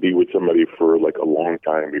 I would be with somebody for like a long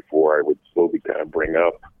time before I would slowly kind of bring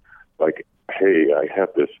up like, hey, I have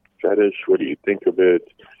this fetish. What do you think of it?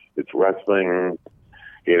 It's wrestling,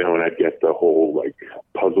 and I'd get the whole like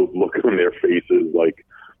puzzled look on their faces, like,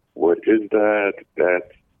 what is that?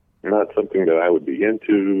 That's not something that I would be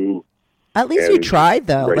into. At least you tried,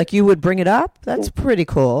 though. Right. Like you would bring it up. That's pretty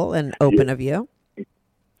cool and open of you.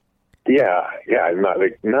 Yeah.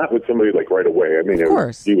 Not with somebody like right away. I mean, of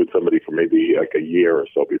course. Be with somebody for maybe like a year or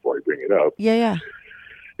so before I bring it up. Yeah.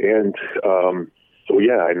 And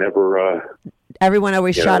I never. Everyone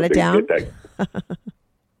always shot it down.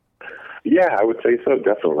 Yeah, I would say so,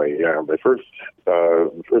 definitely. Yeah, my first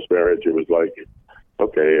marriage, it was like,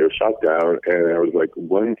 okay, it was shot down, and I was like,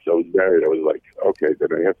 once I was married, I was like, okay, then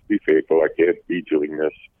I have to be faithful. I can't be doing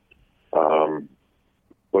this.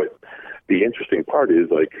 But the interesting part is,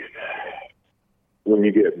 like,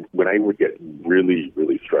 when I would get really,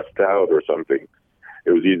 really stressed out or something,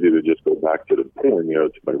 it was easy to just go back to the porn,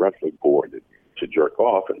 to my wrestling porn and to jerk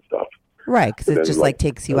off and stuff. Right, because it just like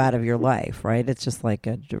takes you out of your life, right? It's just like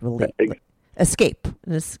a escape,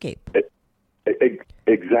 an escape.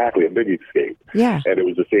 Exactly, a big escape. Yeah. And it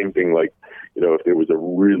was the same thing, like, if there was a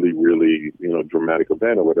really, really, dramatic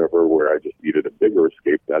event or whatever where I just needed a bigger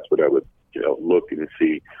escape, that's what I would, look and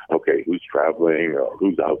see, okay, who's traveling or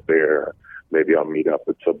who's out there. Maybe I'll meet up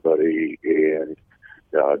with somebody and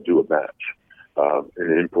do a match,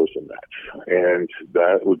 an in-person match. And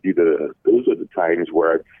that would be those are the times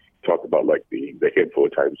where I've talked about, like, the handful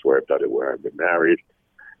of times where I've done it where I've been married.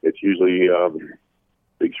 It's usually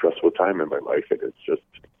big stressful time in my life, and it's just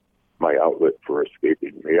my outlet for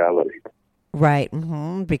escaping reality. Right,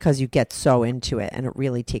 because you get so into it, and it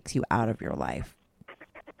really takes you out of your life.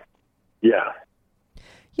 Yeah.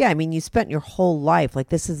 Yeah, I mean, you spent your whole life, like,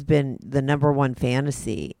 this has been the number one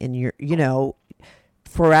fantasy in your,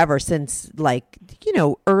 forever since, like,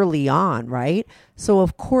 early on, right? So,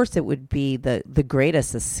 of course, it would be the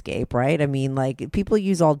greatest escape, right? I mean, like, people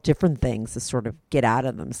use all different things to sort of get out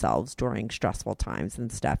of themselves during stressful times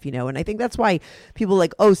and stuff, and I think that's why people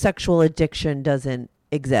like, oh, sexual addiction doesn't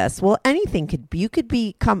exist. Well, anything you could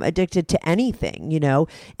become addicted to anything,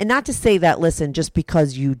 and not to say that, listen, just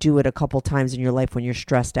because you do it a couple times in your life when you're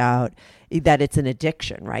stressed out, that it's an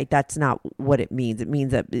addiction, right? That's not what it means. It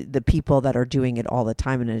means that the people that are doing it all the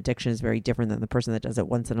time in an addiction is very different than the person that does it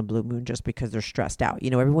once in a blue moon just because they're stressed out.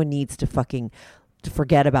 Everyone needs to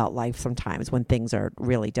forget about life sometimes when things are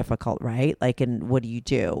really difficult, right? Like, and what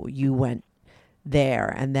do? You went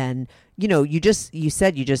there, and then you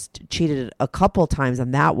said you just cheated a couple times on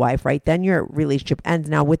that wife, right? Then your relationship ends.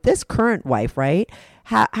 Now with this current wife, right,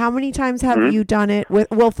 how many times have you done it with?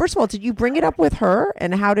 Well, first of all, did you bring it up with her,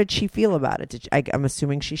 and how did she feel about it? I'm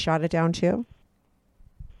assuming she shot it down too.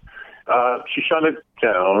 She shot it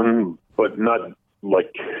down, but not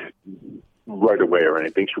like right away or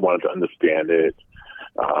anything. She wanted to understand it.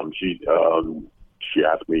 She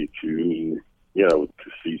asked me to to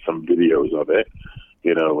see some videos of it,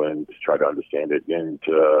 and to try to understand it. And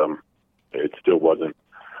it still wasn't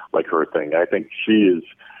like her thing. I think she is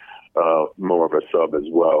more of a sub as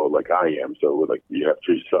well, like I am. So, like, you have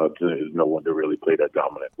two subs, and there's no one to really play that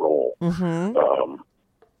dominant role.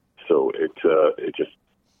 So it just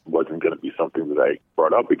wasn't going to be something that I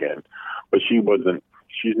brought up again. But she's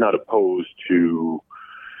not opposed to,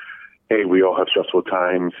 hey, we all have stressful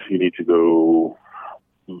times. You need to go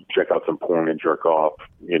check out some porn and jerk off.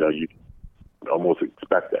 You almost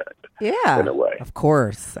expect that. Yeah, in a way. Of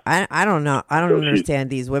course. I don't know. I don't understand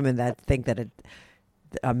these women that think that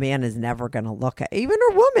a man is never going to look at, even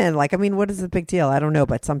a woman. Like, I mean, what is the big deal? I don't know.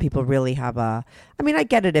 But some people really have I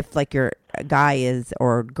get it if, like, your guy is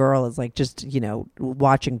or girl is, like, just,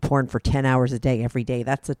 watching porn for 10 hours a day every day.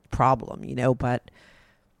 That's a problem, but.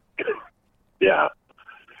 Yeah.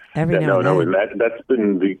 Every now and then. And that's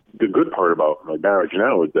been the good part about my marriage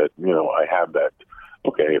now is that, I have that,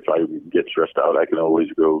 okay, if I get stressed out, I can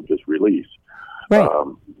always go just release. Right.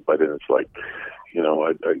 But then it's like,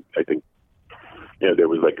 I think, there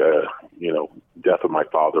was like a, death of my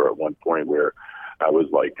father at one point where I was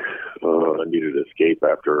like, I needed to escape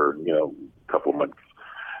after, a couple months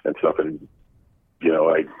and stuff. And,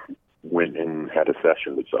 I went and had a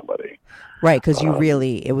session with somebody. Right, because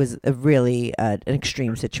it was a really an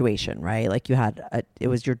extreme situation, right? Like it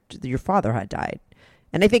was your father had died.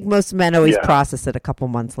 And I think most men always process it a couple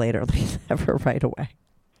months later, like never right away.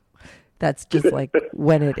 That's just like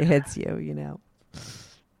when it hits you,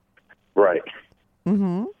 Right.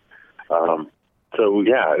 Mm-hmm. So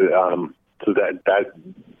that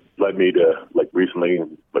led me to, like, recently,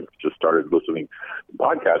 like, just started listening to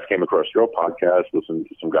podcasts, came across your podcast, listened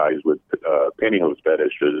to some guys with pantyhose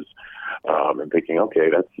fetishes, and thinking,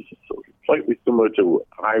 okay, that's slightly similar to what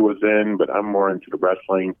I was in, but I'm more into the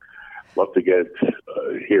wrestling. Love to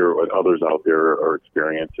hear what others out there are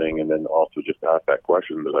experiencing, and then also just ask that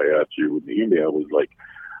question that I asked you in the email was, like,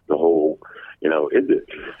 the whole,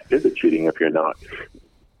 is it cheating if you're not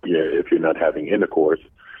having intercourse?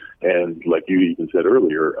 And like you even said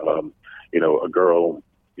earlier, a girl,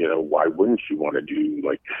 why wouldn't she want to do,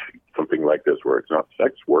 like, something like this where it's not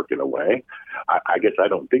sex work in a way? I guess I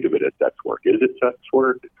don't think of it as sex work. Is it sex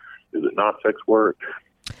work? Is it not sex work?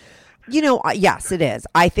 Yes, it is.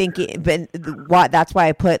 I think that's why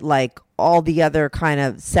I put like all the other kind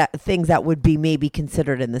of things that would be maybe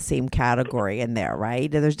considered in the same category in there,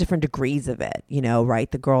 right? And there's different degrees of it,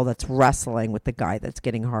 right? The girl that's wrestling with the guy that's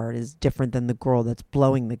getting hard is different than the girl that's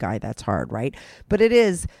blowing the guy that's hard, right? But it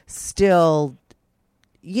is still,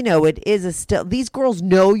 these girls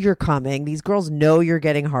know you're coming. These girls know you're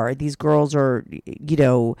getting hard. These girls are,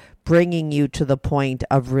 bringing you to the point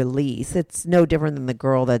of release. It's no different than the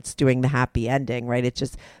girl that's doing the happy ending, right? It's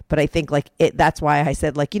just, but I think that's why I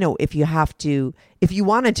said if you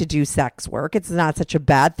wanted to do sex work, it's not such a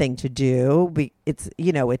bad thing to do. It's,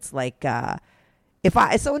 it's like,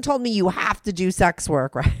 if someone told me you have to do sex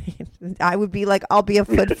work, right, I would be like, I'll be a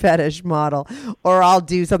foot fetish model, or I'll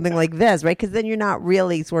do something like this, right? Because then you're not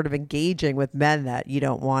really sort of engaging with men that you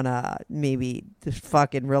don't want to maybe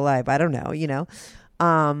fuck in real life. I don't know,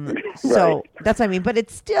 So that's what I mean. But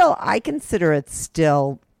it's still, I consider it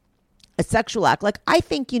still a sexual act. Like, I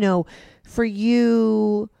think, for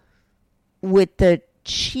you with the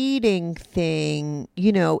cheating thing,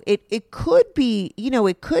 it could be,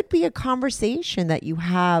 it could be a conversation that you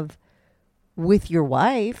have with your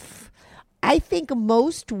wife. I think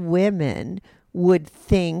most women would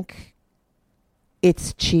think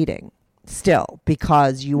it's cheating still,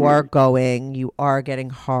 because you are getting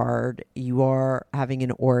hard, you are having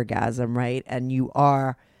an orgasm, right? And you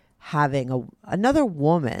are having another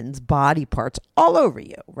woman's body parts all over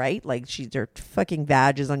you, right? Like their fucking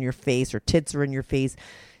vag is on your face, or tits are in your face.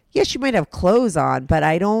 Yes, you might have clothes on, but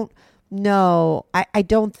I don't know. I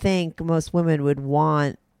don't think most women would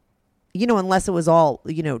want, unless it was all,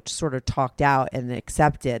 sort of talked out and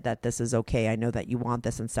accepted that this is okay. I know that you want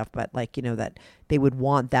this and stuff, but that they would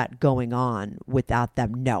want that going on without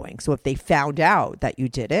them knowing. So if they found out that you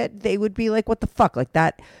did it, they would be like, what the fuck? Like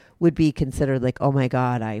that would be considered like, oh my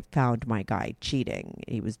God, I found my guy cheating.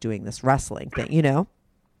 He was doing this wrestling thing,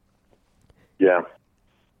 Yeah.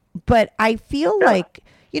 But I feel like,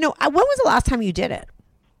 when was the last time you did it,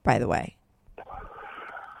 by the way?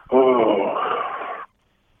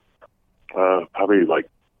 Probably like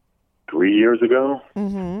 3 years ago.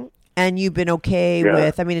 Mm-hmm. And you've been okay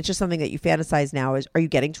with, it's just something that you fantasize now. Are you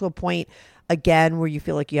getting to a point again where you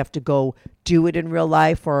feel like you have to go do it in real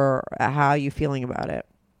life, or how are you feeling about it?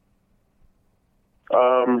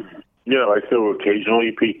 I still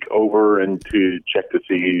occasionally peek over and to check to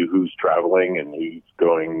see who's traveling and who's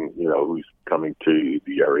going, who's coming to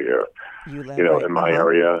the area, in my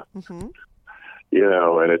area. Mm-hmm.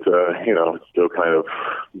 And it's it's still kind of,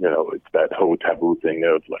 it's that whole taboo thing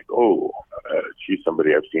of like, she's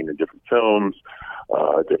somebody I've seen in different films,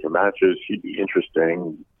 different matches. She'd be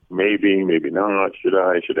interesting. Maybe not. Should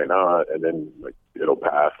I not? And then it'll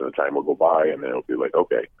pass and the time will go by, and then it'll be like,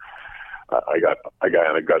 okay, I got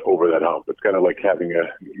over that hump. It's kind of like having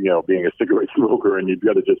being a cigarette smoker, and you've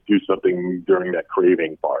got to just do something during that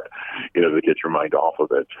craving part, to get your mind off of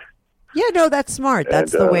it. Yeah, no, that's smart.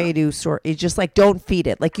 That's the way to you just don't feed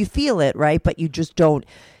it. Like, you feel it, right? But you just don't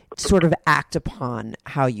sort of act upon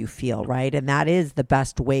how you feel, right? And that is the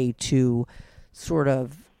best way to sort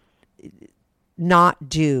of not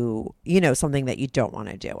do, something that you don't want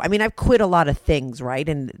to do. I've quit a lot of things, right?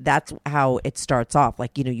 And that's how it starts off.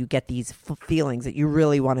 Like, you get these feelings that you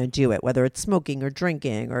really want to do it, whether it's smoking or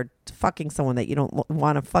drinking or fucking someone that you don't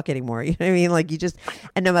want to fuck anymore. You know what I mean? Like,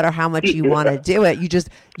 and no matter how much you want to do it, you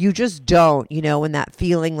just don't, and that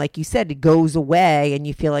feeling, like you said, it goes away, and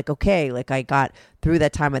you feel like, okay, like I got through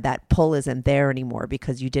that time, of that pull isn't there anymore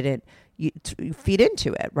because you didn't, you feed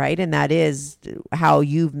into it, right? And that is how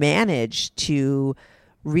you've managed to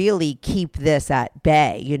really keep this at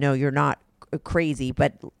bay. You're not crazy,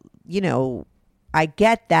 but, I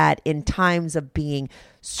get that in times of being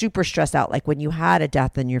super stressed out, like when you had a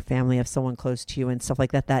death in your family of someone close to you and stuff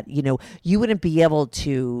like that, you wouldn't be able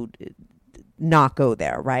to not go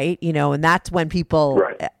there, right? And that's when people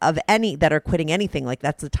of any that are quitting anything, like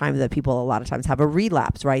that's the time that people a lot of times have a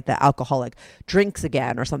relapse, right? The alcoholic drinks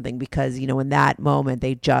again or something, because, in that moment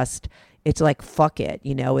it's like, fuck it,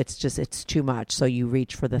 it's too much. So you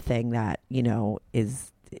reach for the thing that,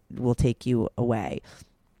 will take you away.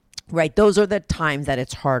 Right. Those are the times that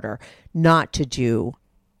it's harder not to do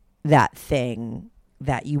that thing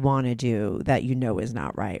that you want to do that is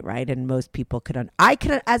not right. Right. And most people I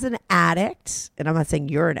could, as an addict, and I'm not saying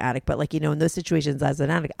you're an addict, but in those situations as an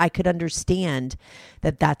addict, I could understand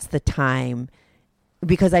that that's the time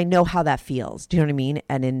because I know how that feels. Do you know what I mean?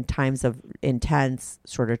 And in times of intense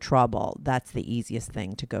sort of trouble, that's the easiest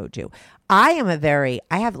thing to go do. I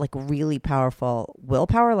have like really powerful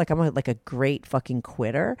willpower. Like I'm like a great fucking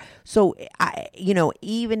quitter. So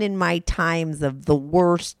even in my times of the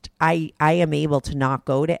worst, I am able to not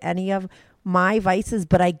go to any of my vices,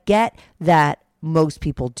 but I get that most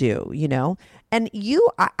people do, and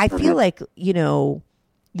I feel like,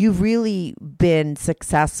 you've really been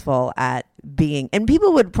successful at being, and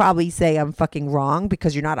people would probably say I'm fucking wrong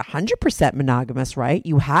because you're not 100% monogamous, right?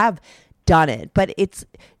 You have done it, but it's,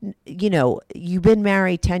 you've been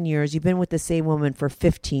married 10 years, you've been with the same woman for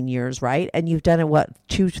 15 years, right? And you've done it, what,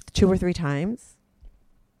 two or three times?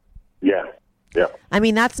 Yeah. Yeah. I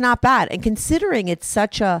mean, that's not bad. And considering it's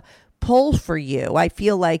such a pull for you, I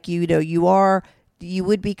feel like, you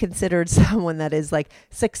would be considered someone that is like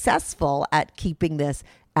successful at keeping this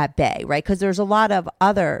at bay, right? Because there's a lot of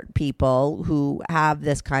other people who have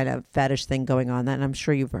this kind of fetish thing going on, that, and I'm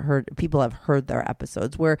sure people have heard their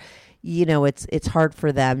episodes where, it's hard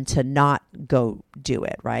for them to not go do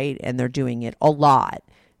it, right? And they're doing it a lot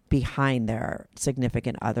behind their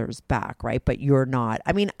significant other's back, right? But you're not.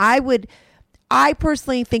 I mean, I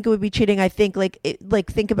personally think it would be cheating. I think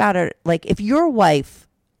think about it, like if your wife,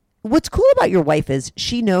 what's cool about your wife is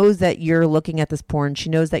she knows that you're looking at this porn. She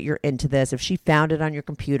knows that you're into this. If she found it on your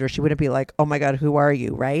computer, she wouldn't be like, oh my God, who are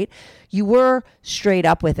you? Right? You were straight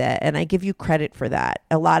up with it. And I give you credit for that.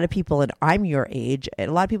 A lot of people, and I'm your age, a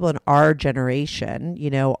lot of people in our generation,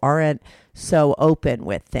 aren't so open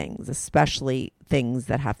with things, especially things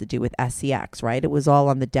that have to do with sex, right? It was all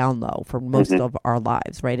on the down low for most of our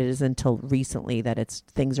lives, right? It isn't until recently that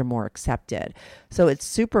things are more accepted. So it's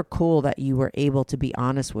super cool that you were able to be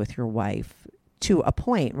honest with your wife to a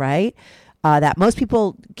point, right? That most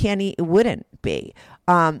people wouldn't be.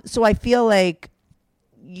 So I feel like,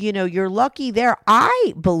 you're lucky there.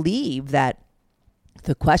 I believe that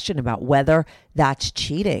the question about whether that's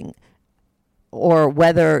cheating or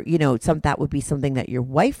whether, that would be something that your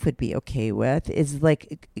wife would be okay with is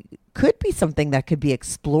like, could be something that could be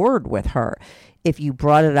explored with her if you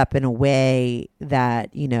brought it up in a way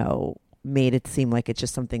that, made it seem like it's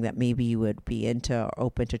just something that maybe you would be into or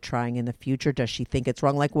open to trying in the future. Does she think it's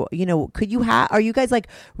wrong? Like, well, are you guys like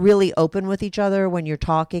really open with each other when you're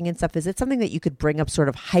talking and stuff? Is it something that you could bring up sort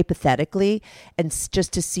of hypothetically and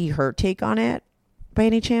just to see her take on it by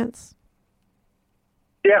any chance?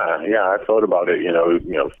 Yeah, I thought about it.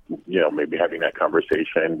 Maybe having that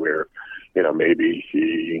conversation where, maybe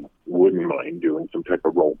she wouldn't mind doing some type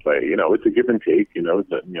of role play. It's a give and take.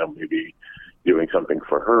 Maybe doing something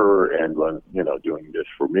for her and doing this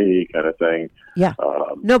for me, kind of thing. Yeah.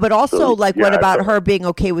 No, but also what about her being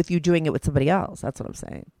okay with you doing it with somebody else? That's what I'm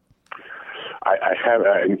saying.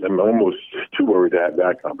 I'm almost too worried to have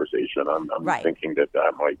that conversation. I'm right. Thinking that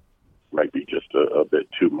might be just a bit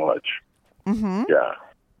too much. Mm-hmm. Yeah.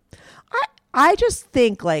 I just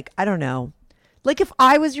think, I don't know, if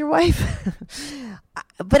I was your wife,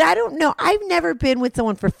 but I don't know. I've never been with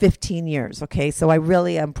someone for 15 years. Okay. So I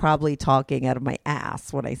really am probably talking out of my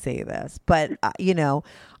ass when I say this, but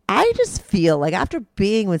I just feel like after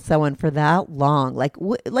being with someone for that long,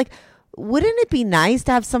 wouldn't it be nice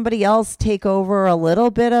to have somebody else take over a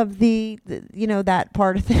little bit of the that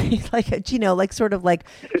part of things, farm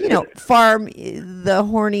the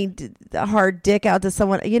horny, the hard dick out to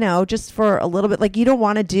someone, just for a little bit. Like, you don't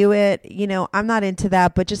want to do it, I'm not into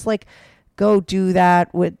that, but just go do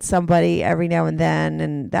that with somebody every now and then,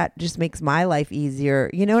 and that just makes my life easier.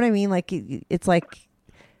 You know what I mean? Like, it's like,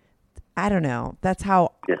 I don't know. That's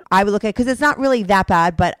how I would look at it, because it's not really that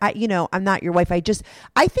bad, but I'm not your wife. I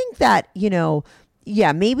think that,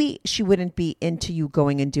 maybe she wouldn't be into you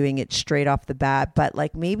going and doing it straight off the bat, but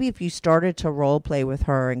maybe if you started to role play with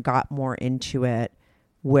her and got more into it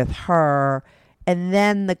with her, and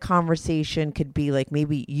then the conversation could be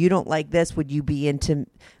maybe you don't like this. Would you be into,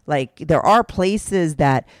 there are places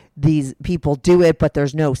that these people do it, but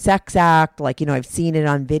there's no sex act. I've seen it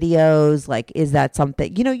on videos. Is that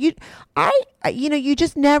something, you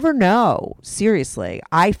just never know. Seriously.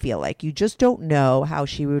 I feel like you just don't know how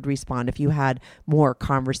she would respond if you had more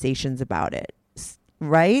conversations about it.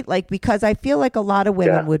 Right? Because I feel like a lot of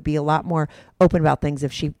women would be a lot more open about things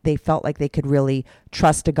if they felt like they could really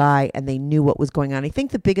trust a guy and they knew what was going on. I think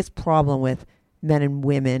the biggest problem with men and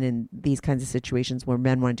women in these kinds of situations where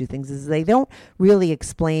men want to do things is they don't really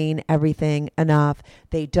explain everything enough.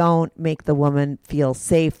 They don't make the woman feel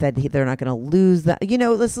safe that they're not going to lose that.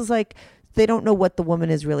 This is they don't know what the woman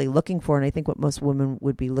is really looking for. And I think what most women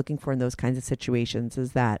would be looking for in those kinds of situations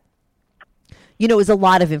is that, is a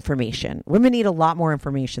lot of information. Women need a lot more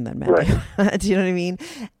information than men do. Do you know what I mean?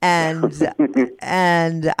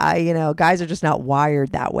 And I, guys are just not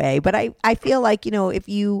wired that way. But I feel like, if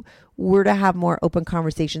you were to have more open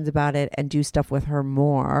conversations about it and do stuff with her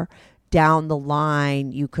more, down the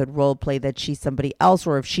line, you could role play that she's somebody else,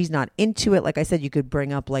 or if she's not into it, like I said, you could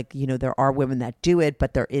bring up there are women that do it,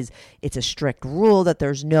 but it's a strict rule that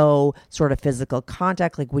there's no sort of physical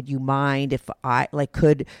contact. Like, would you mind if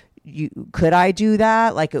could I do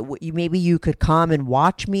that? Like, maybe you could come and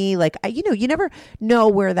watch me. Like, you never know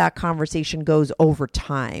where that conversation goes over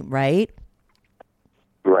time, right?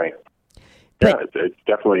 Right. But, yeah, it's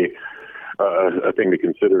definitely a thing to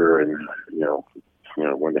consider, and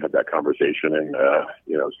when to have that conversation, and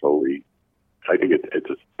slowly. I think it's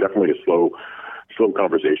definitely a slow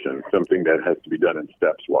conversation, something that has to be done in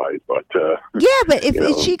steps wise. But but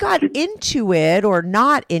if she got into it or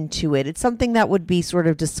not into it, it's something that would be sort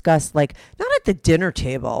of discussed, like not at the dinner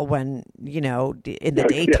table when in the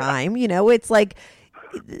daytime. It's like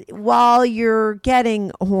while you're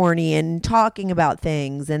getting horny and talking about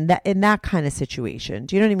things and that in that kind of situation.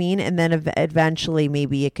 Do you know what I mean? And then eventually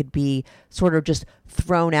maybe it could be sort of just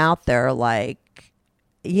thrown out there, like,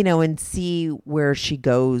 and see where she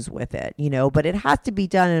goes with it, but it has to be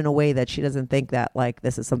done in a way that she doesn't think that like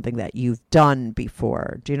this is something that you've done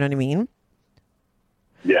before. Do you know what I mean?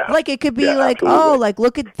 Yeah. Like it could be like, absolutely. Oh, like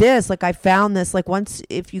look at this. Like I found this. Like once,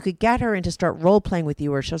 if you could get her into start role playing with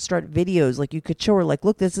you, or she'll start videos, like you could show her like,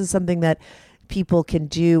 look, this is something that people can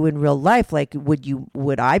do in real life. Like,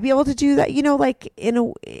 would I be able to do that? Like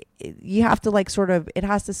you have to like it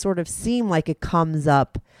has to sort of seem like it comes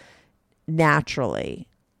up naturally.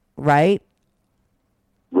 Right?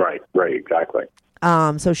 Right, exactly.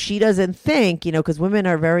 So she doesn't think, because women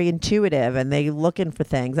are very intuitive and they looking for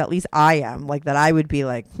things. At least I am like that. I would be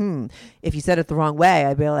like, if you said it the wrong way,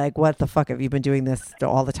 I'd be like, what the fuck? Have you been doing this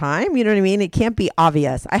all the time? You know what I mean? It can't be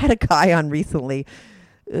obvious. I had a guy on recently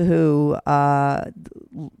who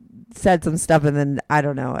said some stuff, and then I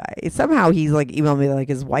don't know, somehow he's like emailed me like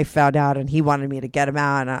his wife found out and he wanted me to get him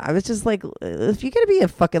out, and I was just like, if you're gonna be a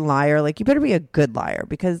fucking liar, like you better be a good liar,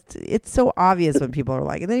 because it's so obvious when people are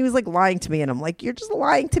like. And then he was like lying to me, and I'm like, you're just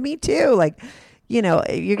lying to me too. Like,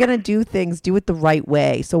 you're gonna do things, do it the right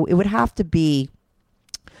way. So it would have to be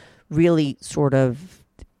really sort of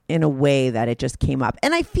in a way that it just came up.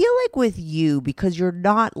 And I feel like with you, because you're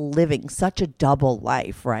not living such a double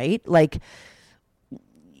life, right? Like,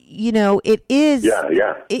 it is,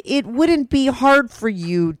 it wouldn't be hard for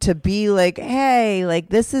you to be like, hey, like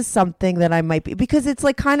this is something that I might be, because it's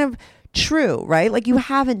like kind of true, right? Like you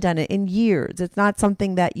haven't done it in years. It's not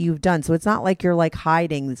something that you've done. So it's not like you're like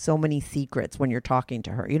hiding so many secrets when you're talking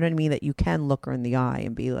to her. You know what I mean? That you can look her in the eye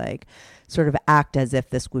and be like, sort of act as if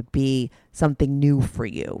this would be something new for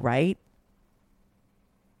you, right?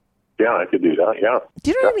 Yeah, I could do that. Yeah.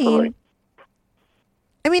 Do you know what I mean?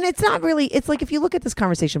 I mean, it's not really, it's like if you look at this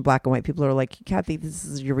conversation, black and white, people are like, Kathy,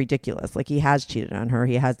 you're ridiculous. Like, he has cheated on her.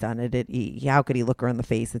 He has done it. How could he look her in the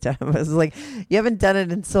face and tell him? It's like, you haven't done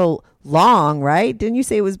it in so long, right? Didn't you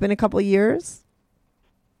say it was been a couple of years?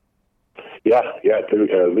 Yeah, at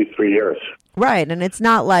least 3 years. Right, and it's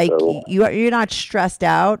not like you're not stressed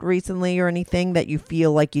out recently or anything that you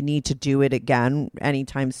feel like you need to do it again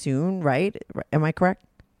anytime soon, right? Am I correct?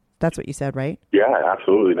 That's what you said, right? Yeah,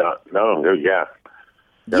 absolutely not. No, yeah.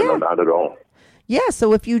 No, not at all. Yeah,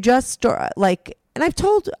 so if you just start, like, and I've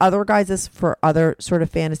told other guys this for other sort of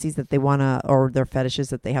fantasies that they want to, or their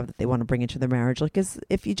fetishes that they have that they want to bring into their marriage, like,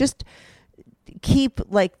 if you just keep,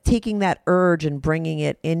 like, taking that urge and bringing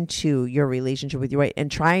it into your relationship with your wife and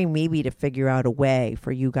trying maybe to figure out a way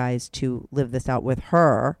for you guys to live this out with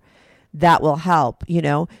her, that will help,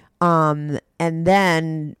 and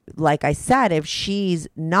then, like I said, if she's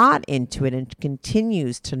not into it and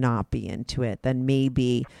continues to not be into it, then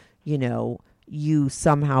maybe, you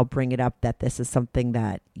somehow bring it up that this is something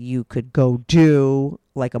that you could go do,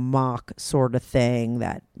 like a mock sort of thing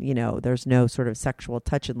that, there's no sort of sexual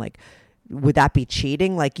touch, and like, would that be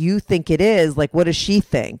cheating? Like, you think it is, like, what does she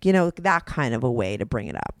think? That kind of a way to bring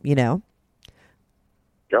it up,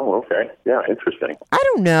 Oh, okay. Yeah, interesting. I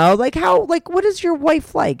don't know. Like, what is your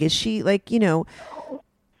wife like? Is she like,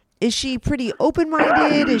 is she pretty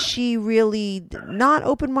open-minded? Is she really not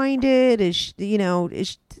open-minded? Is she, what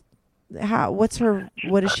is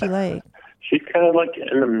she like? She's kind of like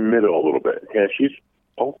in the middle a little bit. Yeah, she's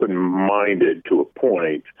open-minded to a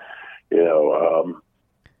point,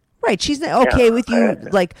 Right. She's okay with you,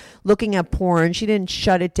 like, looking at porn. She didn't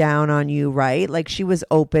shut it down on you, right? Like, she was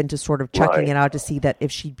open to sort of checking it out to see that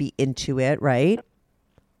if she'd be into it, right?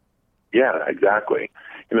 Yeah, exactly.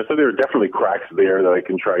 So there are definitely cracks there that I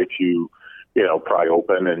can try to pry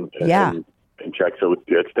open and check. So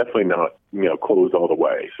it's definitely not, closed all the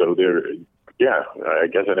way. So I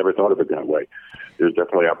guess I never thought of it that way. There's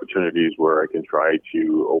definitely opportunities where I can try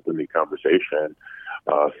to open the conversation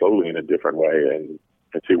slowly in a different way and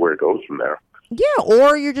see where it goes from there. Yeah,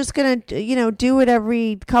 or you're just going to, do it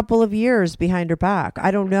every couple of years behind her back.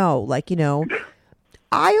 I don't know.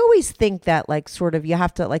 I always think that, sort of, you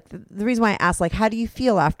have to, the reason why I ask, how do you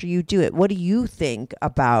feel after you do it? What do you think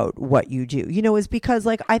about what you do? Is because,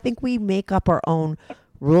 I think we make up our own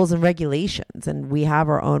rules and regulations, and we have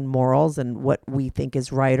our own morals and what we think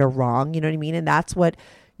is right or wrong. You know what I mean? And that's what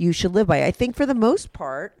you should live by. I think for the most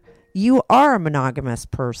part, you are a monogamous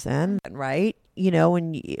person, right?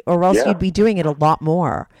 Or else you'd be doing it a lot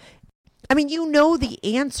more. I mean, the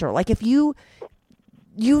answer. If you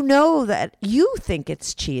know that you think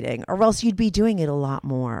it's cheating, or else you'd be doing it a lot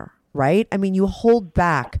more, right? I mean, you hold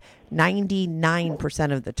back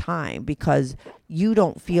 99% of the time because you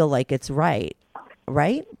don't feel like it's right?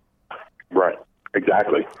 Right,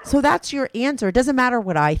 exactly. So that's your answer. It doesn't matter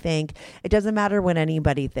what I think. It doesn't matter what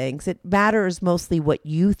anybody thinks. It matters mostly what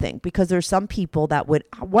you think, because there's some people that would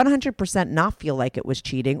 100% not feel like it was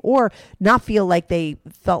cheating, or not feel like they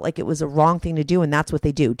felt like it was a wrong thing to do, and that's what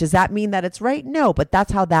they do. Does that mean that it's right? No, but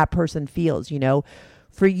that's how that person feels,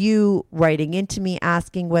 For you writing into me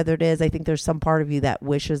asking whether it is, I think there's some part of you that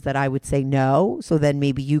wishes that I would say no, so then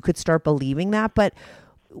maybe you could start believing that. But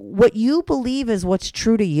what you believe is what's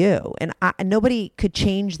true to you, and nobody could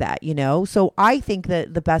change that, So I think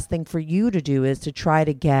that the best thing for you to do is to try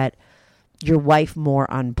to get your wife more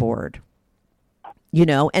on board,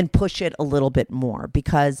 and push it a little bit more,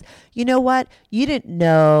 because you know what? You didn't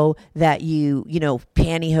know that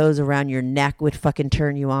pantyhose around your neck would fucking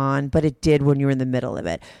turn you on, but it did when you were in the middle of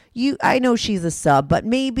it. I know she's a sub, but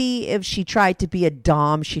maybe if she tried to be a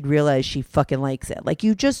dom, she'd realize she fucking likes it.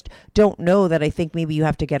 You just don't know that. I think maybe you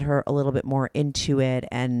have to get her a little bit more into it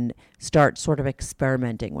and start sort of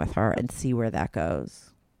experimenting with her and see where that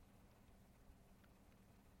goes.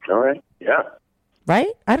 All right. Yeah.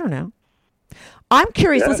 Right? I don't know. I'm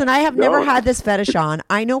curious. Listen, I have never had this fetish on.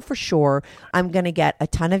 I know for sure I'm going to get a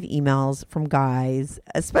ton of emails from guys,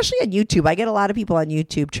 especially on YouTube. I get a lot of people on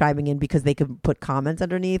YouTube chiming in because they can put comments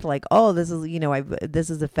underneath oh, this is, this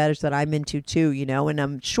is a fetish that I'm into too, and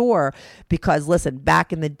I'm sure because, listen,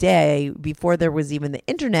 back in the day, before there was even the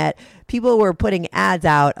internet, people were putting ads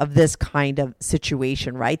out of this kind of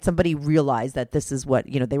situation, right? Somebody realized that this is what,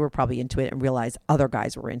 they were probably into it and realized other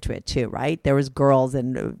guys were into it too, right? There was girls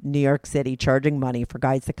in New York City charging money for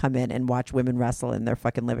guys to come in and watch women wrestle in their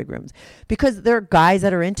fucking living rooms, because there are guys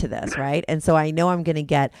that are into this, right? And so I know I'm going to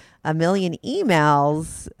get a million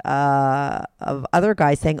emails of other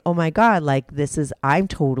guys saying, oh my God, I'm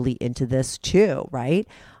totally into this too, right?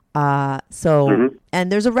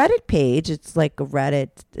 And there's a Reddit page. It's like a Reddit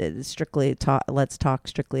Let's Talk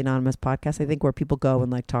Strictly Anonymous podcast, I think, where people go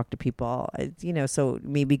and talk to people, so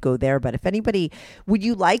maybe go there. But if anybody, would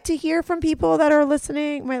you like to hear from people that are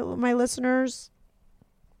listening, my listeners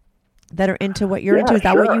that are into what you're into? Is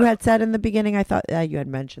that what you had said in the beginning? I thought you had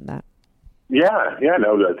mentioned that. Yeah,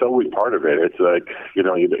 no, that's always part of it. It's you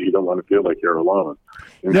don't want to feel like you're alone.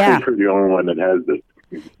 You're the only one that has this.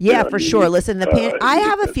 Yeah, for sure. Listen, I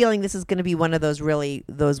have a feeling this is going to be one of those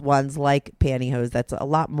ones like pantyhose that's a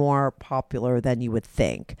lot more popular than you would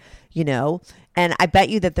think, and I bet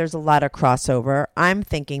you that there's a lot of crossover. I'm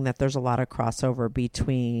thinking that there's a lot of crossover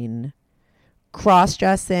between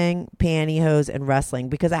cross-dressing, pantyhose, and wrestling,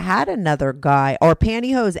 because I had another guy, or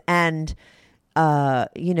pantyhose and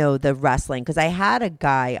the wrestling, because I had a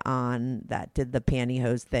guy on that did the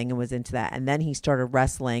pantyhose thing and was into that, and then he started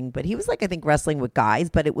wrestling, but he was I think wrestling with guys,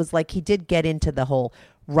 but it was he did get into the whole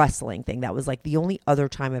wrestling thing. That was the only other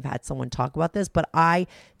time I've had someone talk about this, but I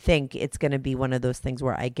think it's going to be one of those things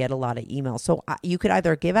where I get a lot of emails. So you could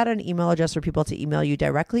either give out an email address for people to email you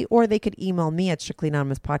directly, or they could email me at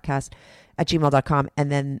strictlyanonymouspodcast@gmail.com, and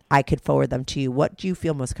then I could forward them to you. What do you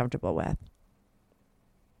feel most comfortable with?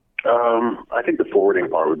 I think the forwarding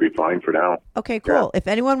part would be fine for now. Okay, cool. Yeah. If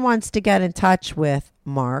anyone wants to get in touch with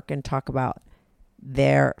Mark and talk about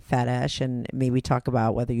their fetish and maybe talk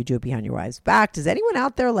about whether you do it behind your wife's back, does anyone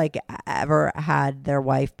out there ever had their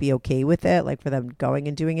wife be okay with it, for them going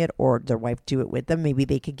and doing it, or their wife do it with them? Maybe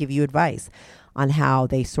they could give you advice on how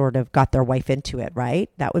they sort of got their wife into it, right?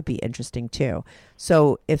 That would be interesting too.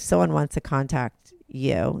 So if someone wants to contact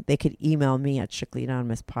you, they could email me at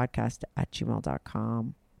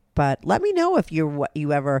strictlyanonymouspodcast@gmail.com. But let me know if you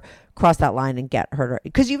ever cross that line and get her,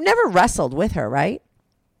 because you've never wrestled with her, right?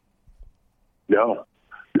 No,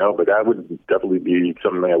 but that would definitely be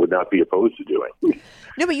something I would not be opposed to doing.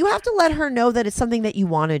 No, but you have to let her know that it's something that you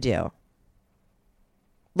want to do.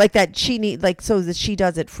 Like that so that she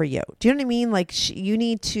does it for you. Do you know what I mean? Like you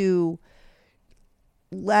need to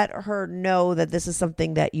let her know that this is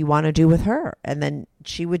something that you want to do with her, and then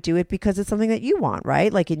she would do it because it's something that you want,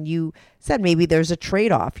 right? Like, and you said maybe there's a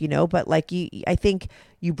trade-off, but like I think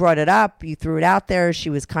you brought it up, you threw it out there, she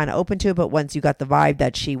was kind of open to it, but once you got the vibe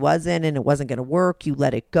that she wasn't and it wasn't going to work, you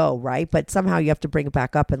let it go, right? But somehow you have to bring it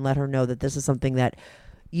back up and let her know that this is something that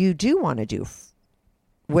you do want to do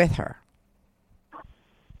with her.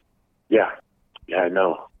 Yeah,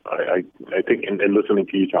 no. I think, and listening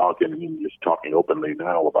to you talk and just talking openly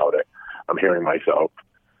now about it, I'm hearing myself,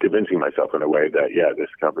 convincing myself in a way that, this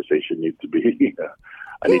conversation needs to be,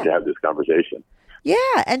 I need to have this conversation. Yeah,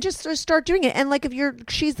 and just start doing it. And like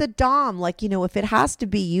she's the dom, like, if it has to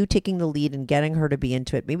be you taking the lead and getting her to be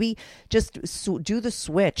into it, maybe just do the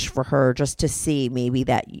switch for her just to see maybe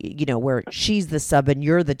that, where she's the sub and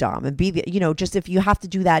you're the dom, and be the, just if you have to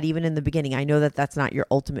do that even in the beginning. I know that that's not your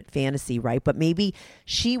ultimate fantasy, right? But maybe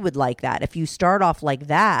she would like that. If you start off like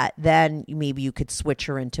that, then maybe you could switch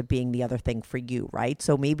her into being the other thing for you, right?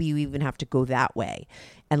 So maybe you even have to go that way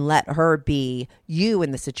and let her be you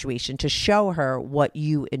in the situation to show her what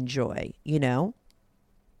you enjoy, Yeah,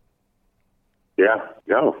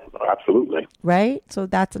 no, absolutely. Right? So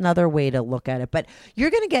that's another way to look at it. But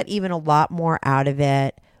you're going to get even a lot more out of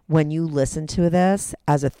it when you listen to this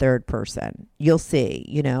as a third person. You'll see,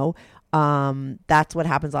 that's what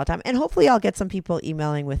happens all the time. And hopefully I'll get some people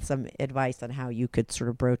emailing with some advice on how you could sort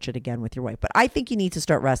of broach it again with your wife. But I think you need to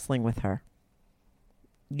start wrestling with her.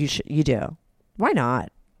 You do. Why not?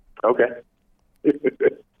 Okay.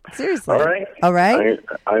 Seriously. All right.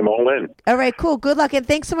 I'm all in. All right, cool. Good luck. And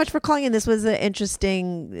thanks so much for calling in. This was an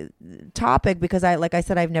interesting topic because like I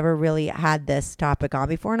said, I've never really had this topic on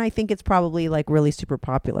before. And I think it's probably like really super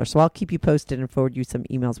popular. So I'll keep you posted and forward you some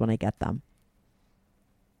emails when I get them.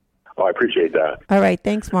 Oh, I appreciate that. All right.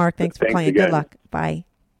 Thanks, Mark. Thanks for calling in. Good luck. Bye.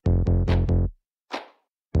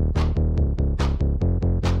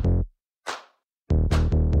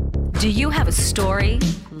 Do you have a story,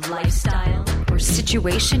 lifestyle, or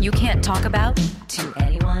situation you can't talk about to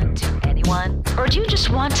anyone? Or do you just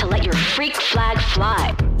want to let your freak flag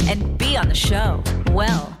fly and be on the show?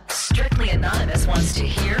 Well, Strictly Anonymous wants to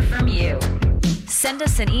hear from you. Send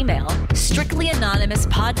us an email,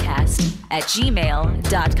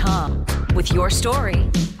 strictlyanonymouspodcast@gmail.com with your story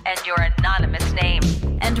and your anonymous name.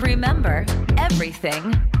 And remember,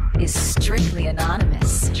 everything is strictly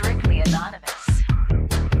anonymous. Strictly Anonymous.